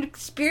like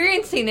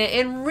experiencing it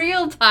in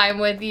real time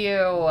with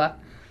you.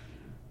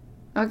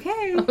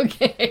 Okay.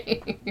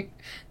 Okay.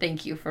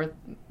 Thank you for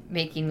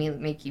making me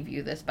make you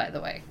view this, by the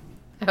way.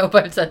 I hope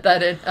I've said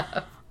that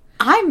enough.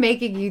 I'm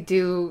making you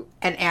do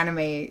an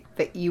anime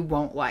that you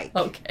won't like.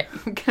 Okay.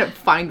 I'm going to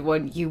find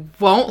one you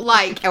won't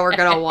like, and we're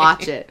going to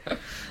watch it.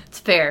 It's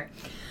fair.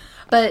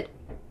 But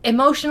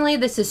emotionally,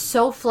 this is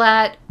so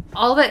flat.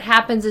 All that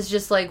happens is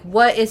just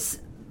what is...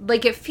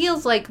 it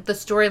feels like the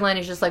storyline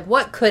is just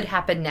what could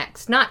happen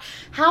next? Not,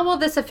 how will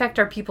this affect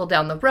our people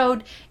down the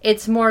road?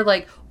 It's more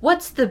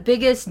what's the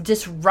biggest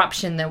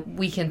disruption that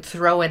we can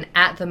throw in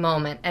at the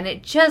moment? And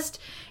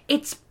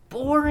it's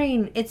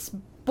boring. It's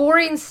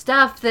boring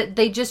stuff that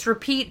they just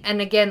repeat.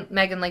 And again,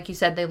 Megan, like you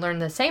said, they learn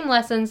the same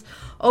lessons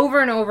over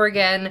and over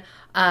again.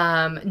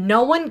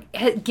 No one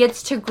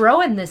gets to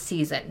grow in this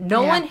season.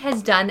 No one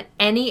has done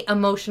any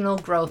emotional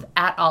growth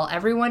at all.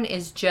 Everyone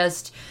is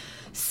just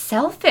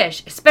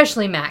selfish,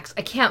 especially Max.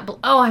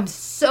 I'm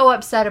so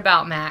upset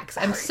about Max.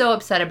 I'm so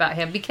upset about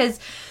him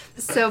because...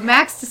 So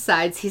Max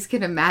decides he's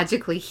going to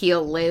magically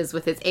heal Liz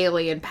with his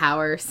alien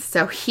powers.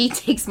 So he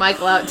takes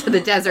Michael out to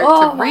the desert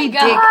to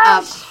re-dig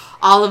up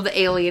all of the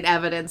alien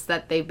evidence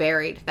that they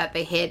buried, that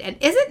they hid. And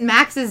isn't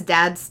Max's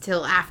dad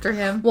still after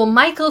him? Well,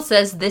 Michael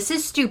says this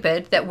is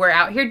stupid that we're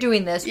out here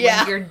doing this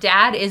when your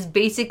dad is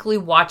basically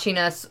watching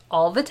us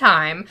all the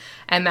time.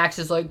 And Max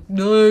is like,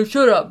 no,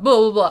 shut up, blah,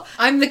 blah, blah.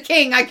 I'm the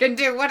king. I can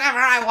do whatever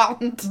I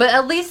want. But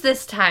at least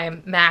this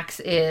time, Max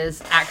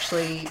is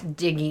actually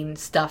digging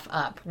stuff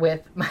up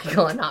with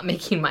Michael and not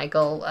making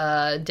Michael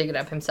dig it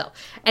up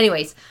himself.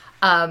 Anyways,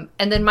 and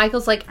then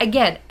Michael's like,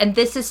 again, and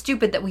this is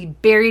stupid that we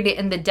buried it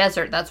in the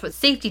desert. That's what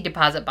safety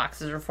deposit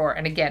boxes are for.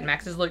 And again,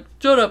 Max is like,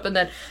 shut up. And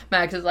then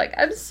Max is like,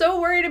 I'm so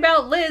worried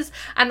about Liz,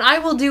 and I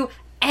will do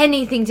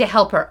anything to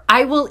help her.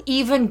 I will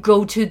even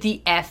go to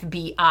the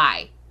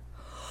FBI.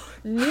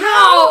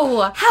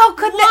 No! How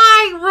could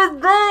Why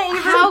would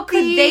they? How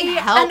could they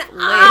help an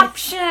Liz?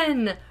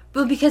 option?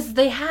 Well, because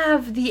they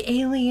have the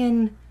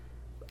alien.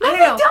 No, I they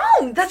don't know.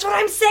 don't. That's what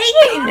I'm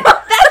saying.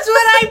 That's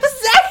what I'm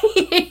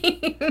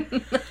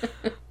saying.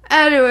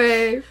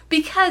 Anyway.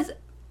 Because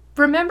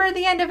remember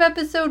the end of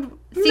episode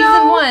season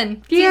No.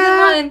 1.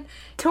 Yeah. Season 1.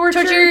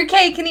 Torture your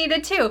cake and eat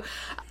it too.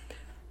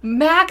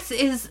 Max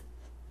is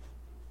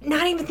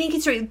not even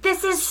thinking straight.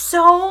 This is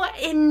so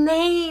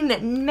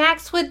inane.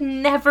 Max would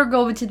never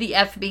go to the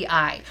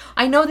FBI.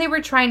 I know they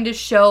were trying to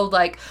show,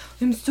 like,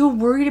 I'm so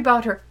worried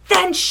about her.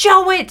 Then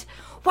show it.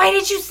 Why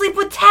did you sleep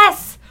with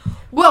Tess?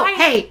 Whoa,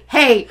 Why?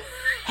 hey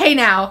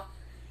now.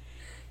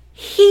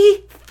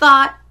 He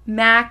thought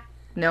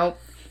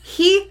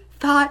He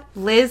thought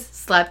Liz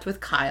slept with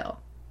Kyle.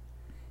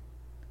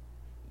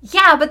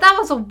 Yeah, but that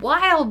was a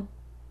while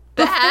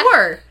back.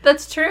 Before.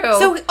 That's true.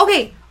 So,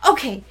 okay.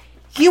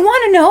 You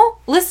want to know,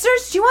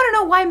 listeners, do you want to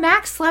know why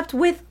Max slept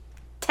with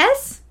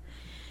Tess?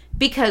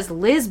 Because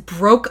Liz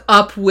broke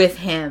up with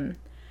him.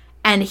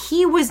 And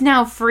he was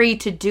now free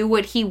to do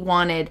what he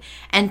wanted.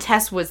 And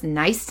Tess was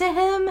nice to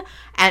him.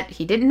 And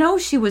he didn't know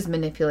she was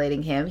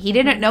manipulating him. He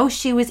didn't know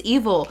she was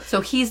evil.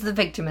 So he's the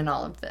victim in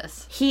all of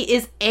this. He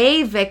is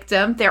a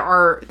victim. There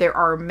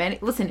are many.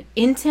 Listen,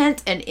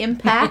 intent and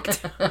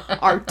impact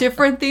are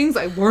different things.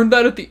 I learned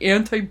that at the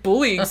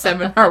anti-bullying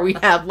seminar we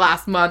had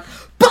last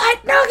month.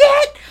 But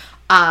Nugget!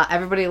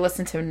 Everybody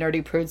listen to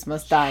Nerdy Prudes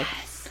Must Die.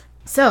 Yes.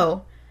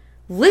 So,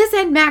 Liz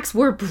and Max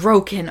were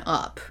broken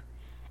up.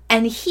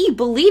 And he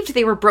believed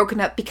they were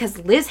broken up because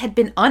Liz had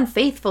been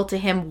unfaithful to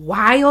him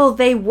while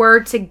they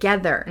were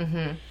together.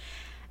 Mm-hmm.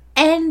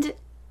 And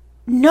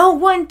no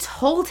one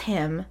told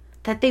him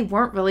that they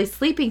weren't really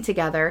sleeping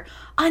together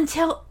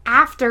until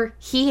after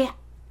he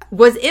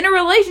was in a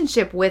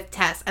relationship with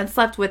Tess and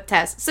slept with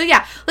Tess. So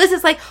yeah, Liz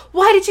is like,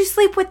 why did you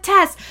sleep with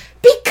Tess?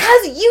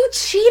 Because you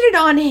cheated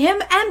on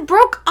him and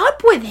broke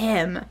up with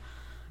him.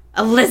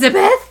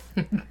 Elizabeth?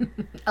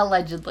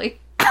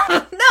 Allegedly.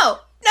 No.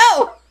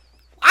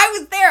 I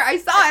was there. I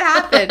saw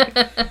it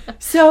happen.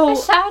 So,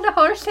 Shout a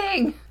horse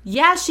thing.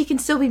 yeah, she can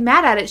still be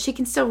mad at it. She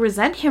can still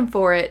resent him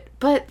for it.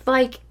 But,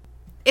 like,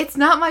 it's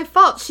not my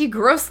fault. She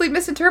grossly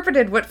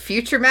misinterpreted what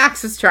future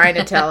Max was trying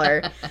to tell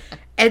her.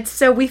 And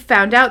so we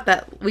find out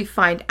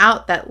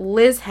that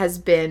Liz has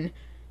been,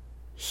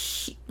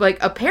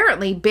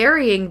 apparently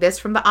burying this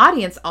from the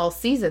audience all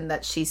season,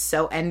 that she's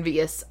so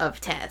envious of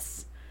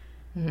Tess.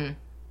 Mm-hmm.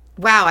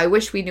 Wow, I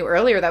wish we knew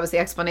earlier that was the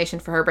explanation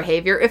for her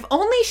behavior. If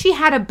only she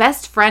had a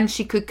best friend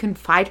she could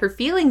confide her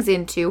feelings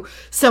into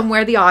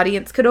somewhere the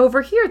audience could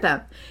overhear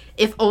them.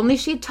 If only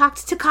she'd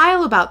talked to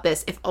Kyle about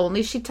this. If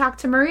only she'd talked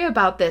to Maria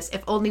about this.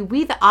 If only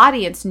we, the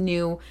audience,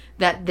 knew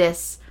that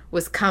this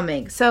was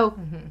coming. So,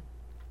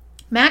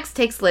 Max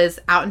takes Liz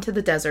out into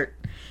the desert,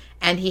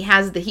 and he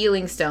has the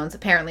healing stones.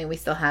 Apparently, we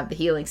still have the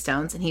healing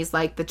stones. And he's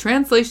like, the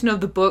translation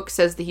of the book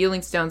says the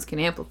healing stones can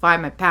amplify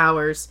my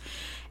powers.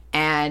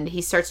 And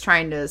he starts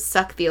trying to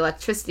suck the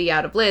electricity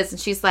out of Liz.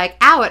 And she's like,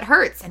 ow, it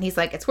hurts. And he's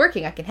like, it's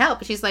working. I can help.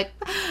 And she's like,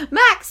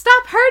 Max,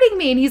 stop hurting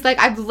me. And he's like,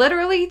 I've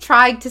literally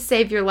tried to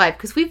save your life.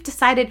 Because we've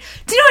decided,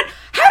 do you know what?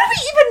 How do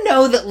we even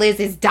know that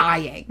Liz is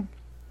dying?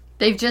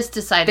 They've just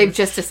decided.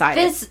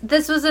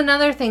 This was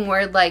another thing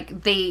where, like,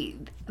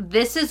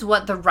 this is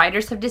what the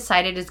writers have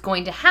decided is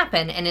going to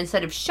happen, and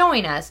instead of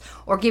showing us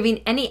or giving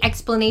any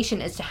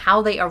explanation as to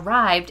how they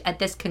arrived at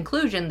this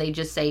conclusion, they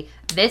just say,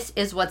 this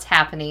is what's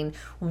happening.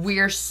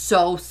 We're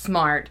so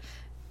smart.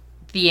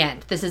 The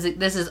end. This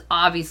is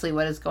obviously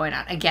what is going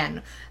on.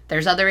 Again,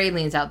 there's other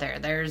aliens out there.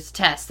 There's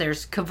Tess.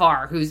 There's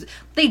Kavar,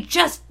 they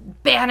just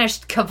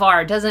banished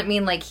Kavar. Doesn't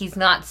mean, like, he's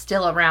not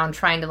still around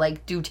trying to,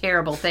 like, do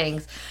terrible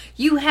things.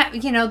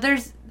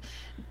 Anyways.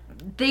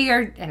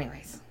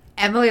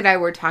 Emily and I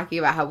were talking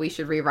about how we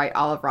should rewrite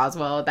all of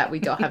Roswell, that we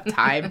don't have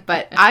time.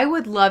 But I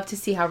would love to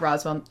see how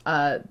Roswell,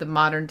 the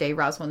modern day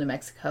Roswell, New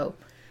Mexico,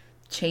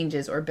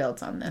 changes or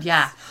builds on this.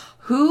 Yeah.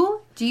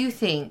 Who do you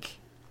think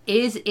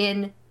is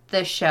in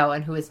the show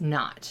and who is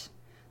not?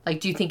 Like,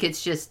 do you think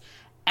it's just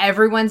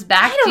everyone's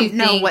back? I don't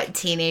know what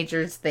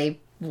teenagers they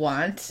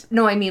want.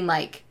 No, I mean,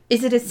 like,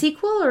 is it a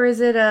sequel or is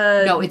it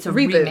a No, it's a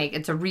remake.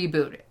 It's a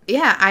reboot.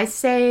 Yeah, I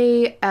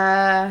say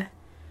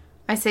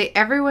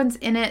everyone's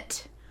in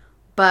it,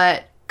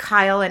 but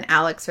Kyle and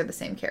Alex are the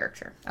same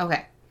character.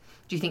 Okay.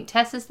 Do you think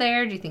Tess is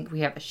there? Do you think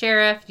we have a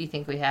sheriff? Do you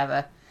think we have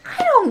a... I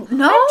don't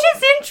know. I'm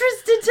just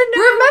interested to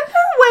know. Remember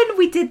when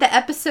we did the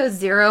episode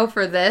 0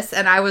 for this,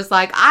 and I was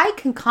like, I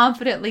can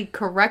confidently,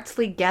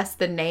 correctly guess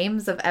the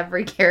names of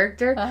every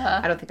character?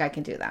 Uh-huh. I don't think I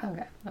can do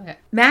that. Okay.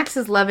 Max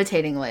is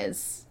levitating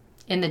Liz.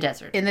 In the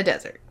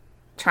desert.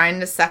 Trying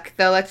to suck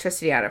the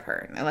electricity out of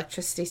her. And the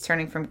electricity's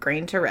turning from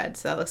green to red,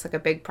 so that looks like a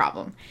big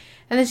problem.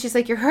 And then she's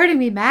like, you're hurting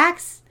me,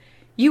 Max.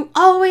 You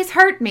always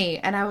hurt me.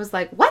 And I was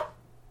like, what?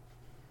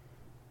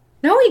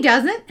 No, he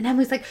doesn't. And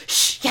Emily's like,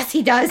 shh, yes,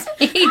 he does.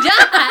 He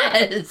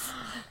does.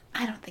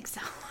 I don't think so.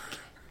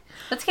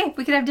 That's okay.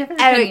 We could have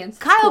different opinions.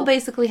 Kyle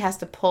basically has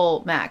to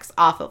pull Max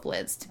off of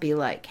Liz to be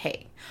like,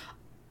 hey,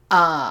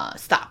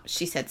 Stop.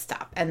 She said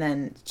stop. And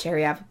then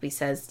Cherry Appleby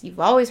says, you've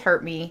always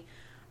hurt me.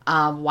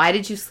 Why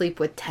did you sleep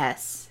with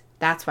Tess?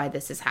 That's why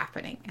this is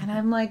happening. And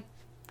I'm like,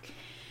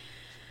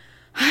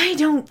 I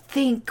don't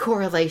think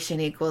correlation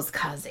equals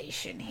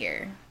causation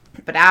here.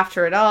 But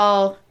after it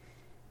all,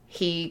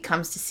 he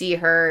comes to see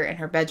her in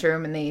her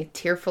bedroom and they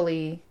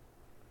tearfully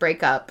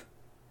break up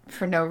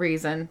for no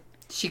reason.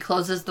 She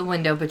closes the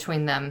window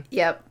between them.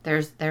 Yep.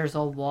 There's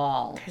a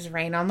wall. There's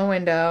rain on the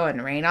window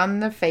and rain on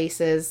their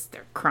faces.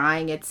 They're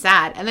crying. It's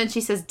sad. And then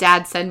she says,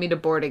 Dad, send me to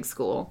boarding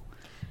school.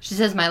 She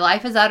says, my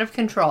life is out of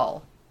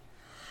control.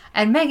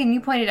 And Megan,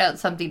 you pointed out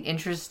something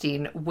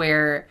interesting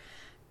where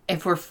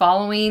if we're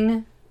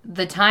following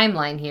the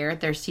timeline here,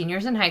 they're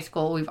seniors in high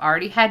school. We've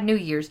already had New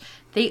Year's.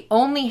 They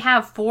only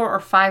have 4 or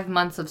 5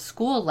 months of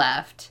school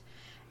left.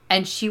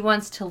 And she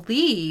wants to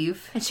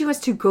leave. And she wants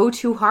to go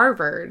to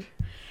Harvard.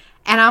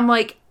 And I'm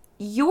like,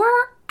 your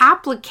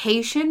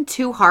application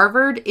to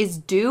Harvard is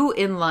due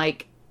in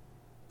like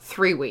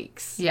 3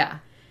 weeks. Yeah.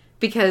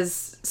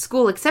 Because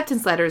school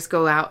acceptance letters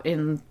go out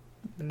in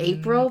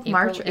April.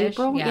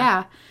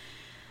 Yeah.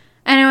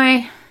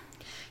 Anyway,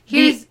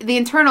 the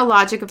internal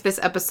logic of this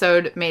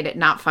episode made it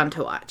not fun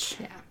to watch.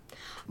 Yeah.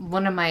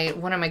 One of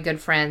my good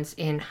friends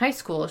in high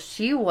school,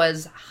 she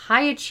was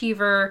high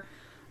achiever.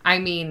 I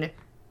mean,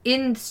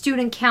 in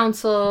student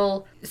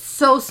council,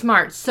 so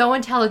smart, so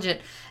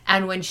intelligent.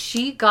 And when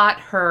she got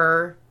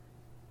her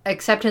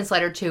acceptance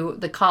letter to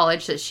the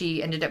college that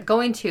she ended up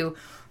going to,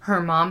 her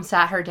mom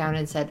sat her down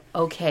and said,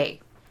 okay,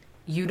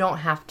 you don't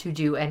have to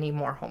do any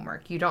more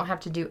homework. You don't have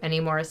to do any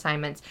more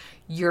assignments.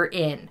 You're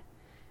in.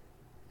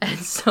 And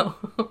so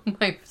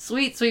my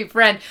sweet, sweet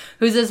friend,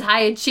 who's this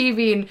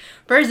high-achieving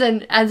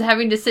person, is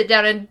having to sit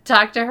down and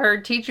talk to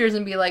her teachers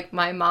and be like,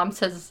 my mom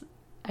says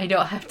I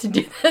don't have to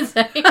do this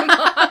anymore.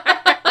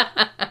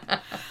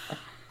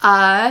 Which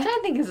I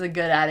think is a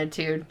good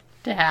attitude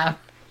to have.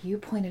 You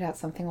pointed out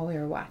something while we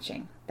were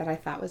watching that I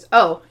thought was,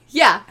 oh,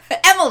 yeah,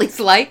 Emily's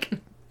like,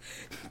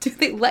 do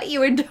they let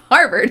you into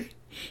Harvard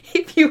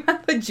if you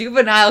have a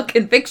juvenile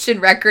conviction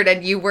record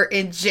and you were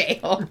in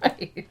jail?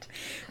 Right.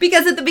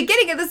 Because at the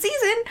beginning of the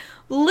season,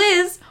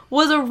 Liz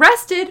was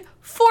arrested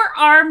for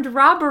armed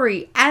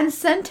robbery and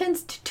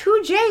sentenced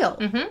to jail.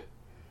 Mm-hmm.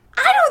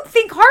 I don't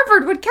think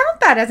Harvard would count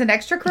that as an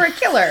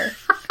extracurricular.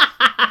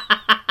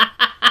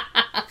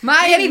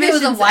 My Maybe it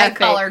was a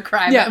white-collar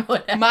crime. Yeah.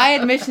 My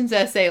admissions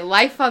essay,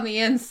 life on the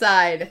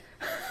inside.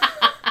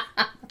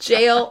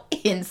 Jail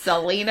in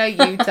Salina,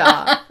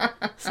 Utah.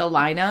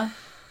 Salina?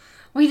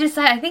 We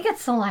decide, I think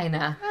it's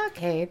Salina.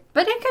 Okay.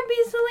 But it could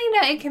be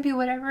Salina. It could be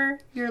whatever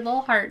your little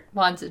heart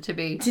wants it to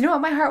be. Do you know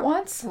what my heart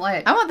wants?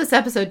 What? I want this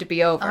episode to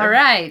be over. All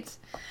right.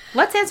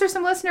 Let's answer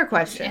some listener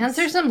questions.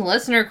 Answer some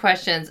listener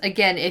questions.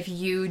 Again, if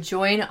you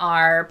join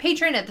our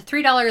Patreon at the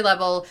 $3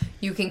 level,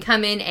 you can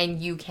come in and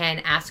you can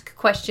ask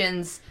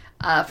questions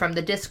from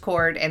the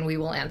Discord, and we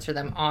will answer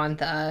them on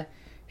the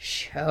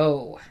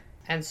show.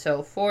 And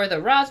so for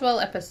the Roswell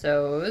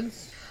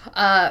episodes,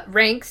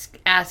 Ranks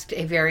asked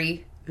a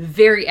very,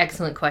 very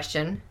excellent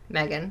question.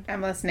 Megan.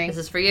 I'm listening. This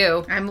is for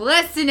you. I'm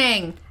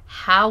listening.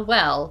 How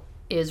well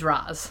is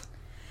Roz?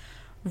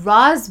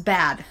 Roz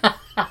bad.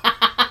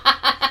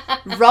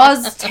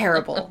 Roz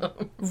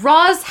terrible.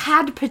 Roz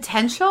had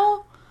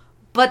potential,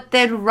 but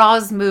then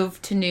Roz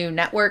moved to new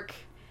network,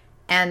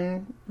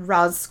 and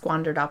Roz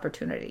squandered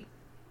opportunity.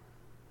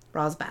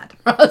 Roz bad.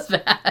 Roz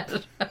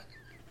bad.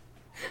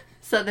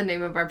 Is that the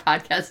name of our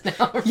podcast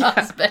now?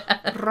 Roz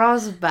bad.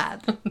 Roz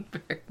bad.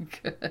 Very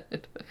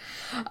good.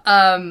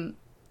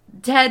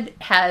 Ted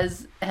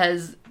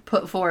has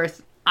put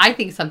forth, I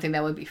think, something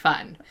that would be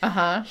fun.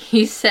 Uh-huh.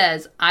 He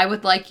says, I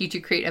would like you to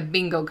create a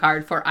bingo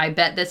card for I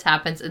bet this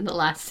happens in the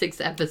last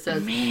 6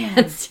 episodes. Man.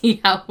 And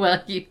see how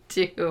well you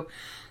do.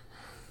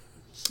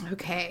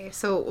 Okay,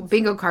 so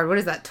bingo card, what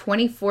is that?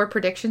 24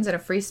 predictions and a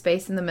free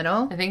space in the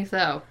middle? I think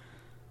so.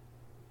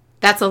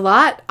 That's a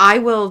lot. I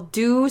will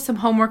do some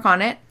homework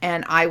on it,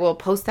 and I will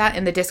post that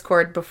in the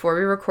Discord before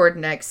we record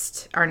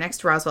our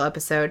next Roswell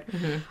episode.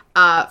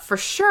 Mm-hmm. For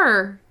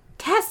sure,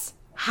 Tess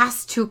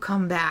has to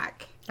come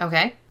back.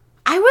 Okay.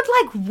 I would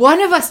like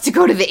one of us to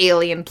go to the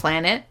alien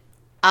planet.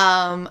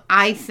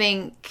 I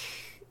think,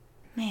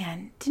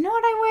 man, do you know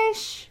what I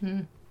wish?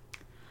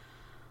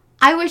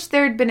 I wish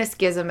there had been a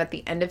schism at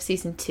the end of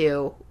season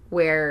 2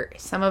 where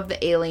some of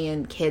the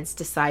alien kids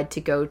decide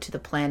to go to the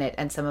planet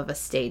and some of us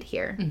stayed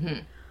here. Mm-hmm.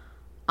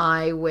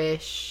 I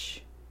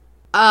wish...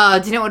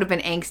 do you know what would have been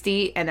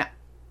angsty and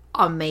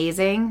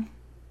amazing?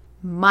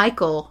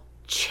 Michael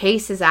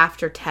chases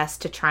after Tess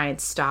to try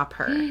and stop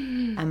her.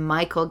 And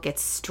Michael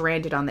gets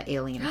stranded on the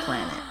alien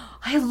planet.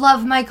 I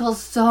love Michael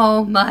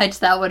so much.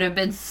 That would have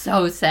been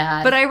so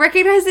sad. But I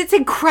recognize it's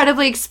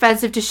incredibly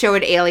expensive to show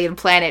an alien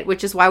planet,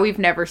 which is why we've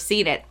never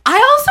seen it. I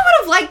also would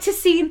have liked to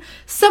seen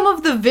some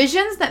of the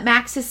visions that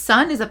Max's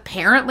son is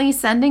apparently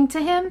sending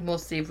to him. We'll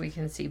see if we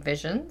can see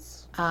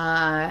visions.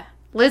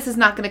 Liz is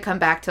not going to come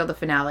back till the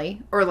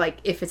finale. Or, like,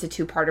 if it's a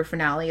 2-parter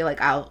finale,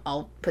 like,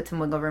 I'll put some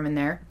wiggle room in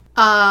there.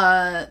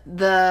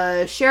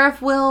 The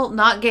sheriff will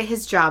not get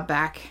his job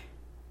back.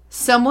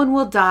 Someone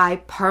will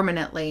die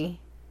permanently.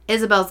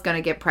 Isabel's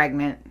gonna get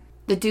pregnant.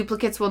 The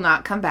duplicates will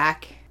not come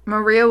back.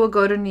 Maria will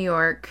go to New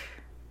York.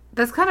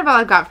 That's kind of all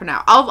I've got for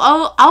now.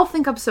 I'll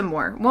think up some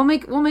more. We'll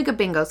make a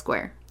bingo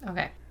square.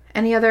 Okay.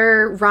 Any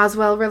other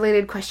Roswell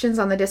related questions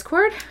on the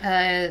Discord?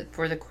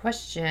 For the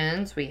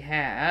questions we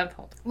have,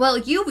 well,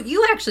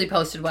 you actually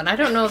posted one. I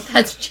don't know if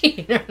that's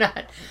cheating or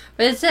not,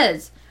 but it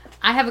says,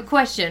 I have a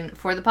question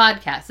for the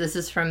podcast. This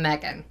is from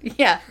Megan.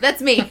 Yeah,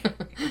 that's me.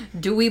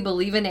 Do we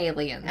believe in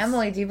aliens?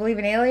 Emily, do you believe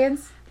in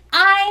aliens?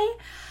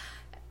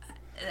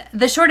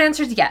 The short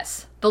answer is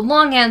yes. The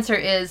long answer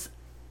is,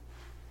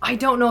 I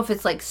don't know if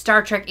it's like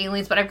Star Trek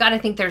aliens, but I've got to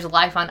think there's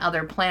life on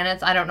other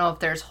planets. I don't know if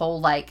there's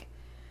whole like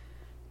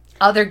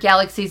other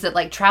galaxies that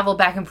like travel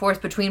back and forth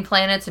between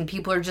planets and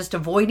people are just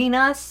avoiding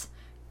us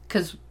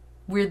because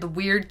we're the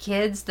weird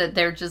kids that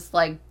they're just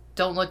like,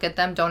 don't look at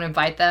them, don't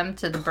invite them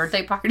to the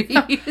birthday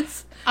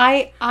parties.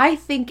 I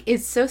think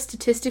it's so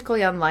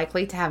statistically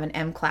unlikely to have an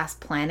M-class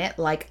planet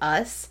like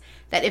us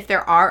that if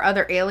there are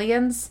other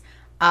aliens,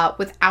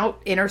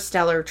 without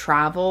interstellar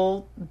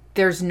travel,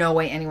 there's no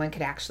way anyone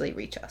could actually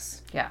reach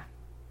us. Yeah.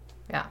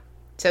 Yeah.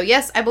 So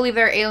yes, I believe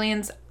there are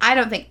aliens. I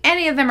don't think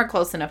any of them are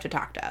close enough to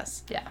talk to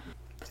us. Yeah.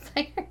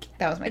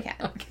 That was my cat.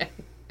 Okay.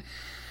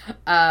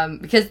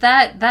 Because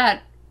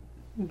that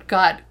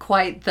got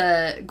quite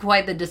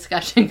the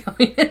discussion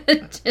going in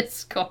the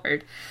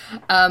Discord.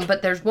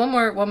 But there's one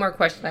more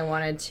question I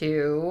wanted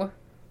to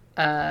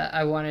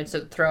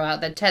throw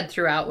out that Ted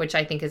threw out, which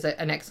I think is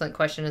an excellent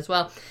question as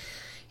well.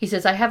 He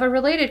says, I have a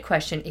related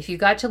question. If you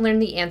got to learn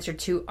the answer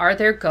to are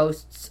there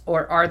ghosts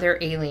or are there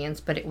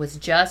aliens, but it was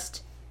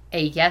just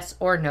a yes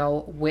or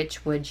no,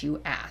 which would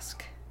you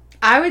ask?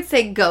 I would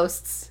say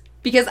ghosts,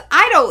 because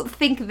I don't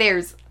think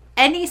there's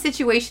any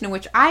situation in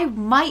which I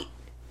might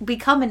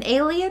become an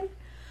alien,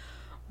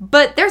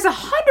 but there's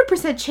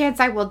 100% chance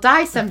I will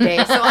die someday,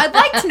 so I'd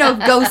like to know if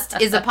ghost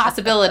is a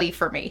possibility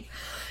for me.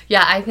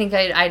 Yeah, I think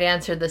I'd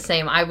answer the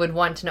same. I would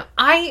want to know.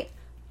 I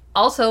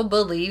also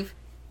believe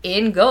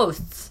in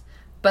ghosts.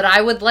 But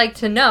I would like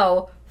to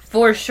know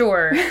for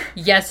sure,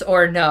 yes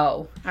or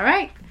no. All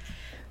right.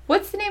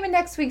 What's the name of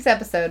next week's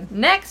episode?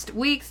 Next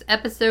week's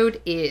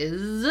episode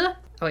is... Oh,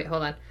 wait,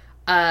 hold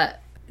on.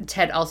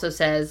 Ted also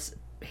says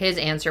his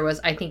answer was,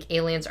 I think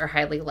aliens are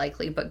highly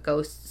likely, but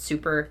ghosts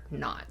super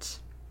not.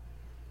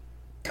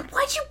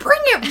 Why'd you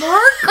bring it, Mark?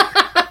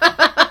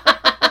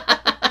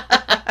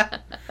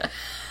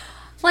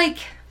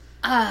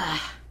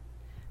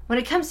 When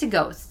it comes to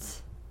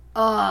ghosts,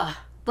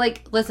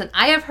 listen,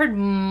 I have heard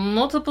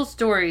multiple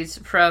stories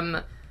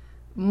from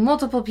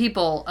multiple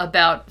people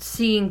about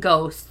seeing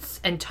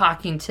ghosts and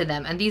talking to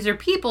them. And these are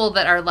people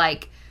that are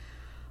like,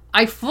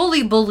 I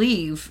fully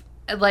believe,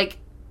 like,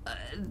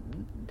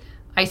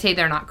 I say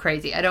they're not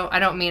crazy. I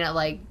don't mean it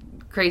like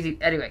crazy.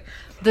 Anyway,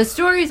 the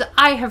stories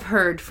I have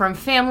heard from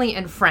family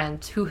and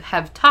friends who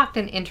have talked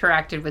and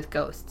interacted with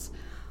ghosts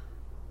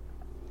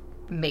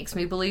makes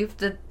me believe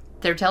that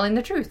they're telling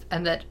the truth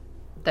and that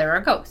there are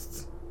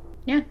ghosts.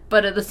 Yeah.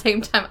 But at the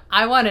same time,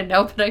 I want to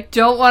know, but I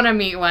don't want to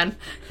meet one.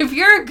 If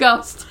you're a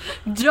ghost,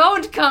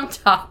 don't come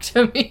talk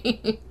to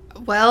me.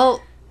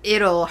 Well,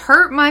 it'll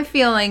hurt my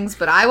feelings,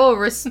 but I will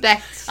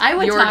respect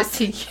your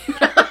decision.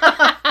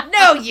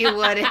 No, you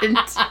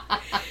wouldn't.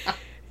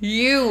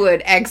 You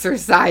would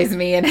exorcise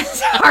me in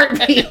his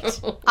heartbeat.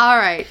 All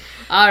right.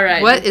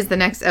 What is the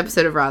next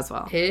episode of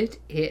Roswell? It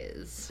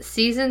is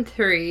Season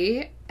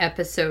 3,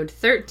 Episode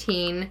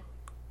 13...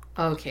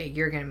 Okay,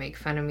 you're going to make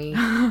fun of me.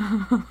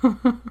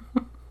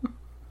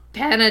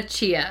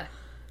 Panacea.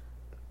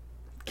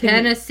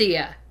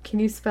 Panacea. Can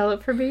you spell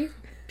it for me?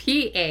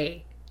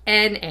 Panacea.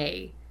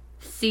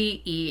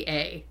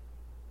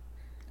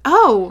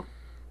 Oh,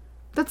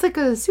 that's like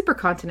a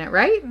supercontinent,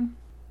 right?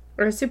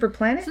 Or a super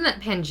planet? Isn't that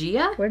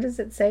Pangea? Where does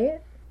it say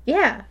it?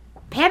 Yeah.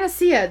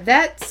 Panacea.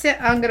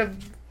 I'm going to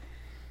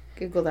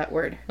Google that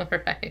word. All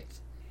right.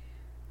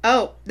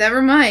 Oh,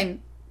 never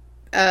mind.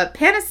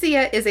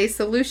 Panacea is a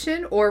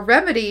solution or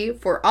remedy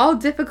for all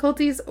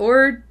difficulties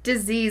or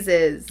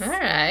diseases. All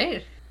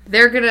right.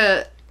 They're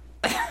gonna...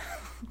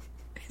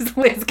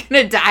 Liz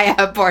gonna die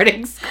at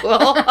boarding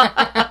school.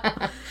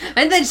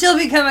 And then she'll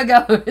become a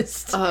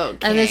ghost. Okay.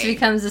 And this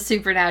becomes a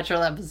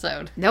supernatural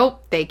episode.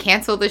 Nope. They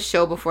cancel this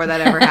show before that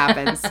ever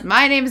happens.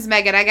 My name is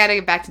Megan. I gotta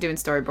get back to doing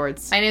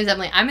storyboards. My name is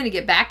Emily. I'm gonna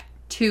get back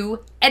to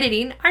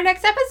editing our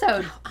next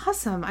episode.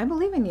 Awesome. I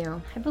believe in you.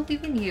 I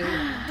believe in you.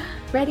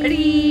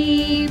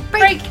 Ready,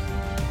 break.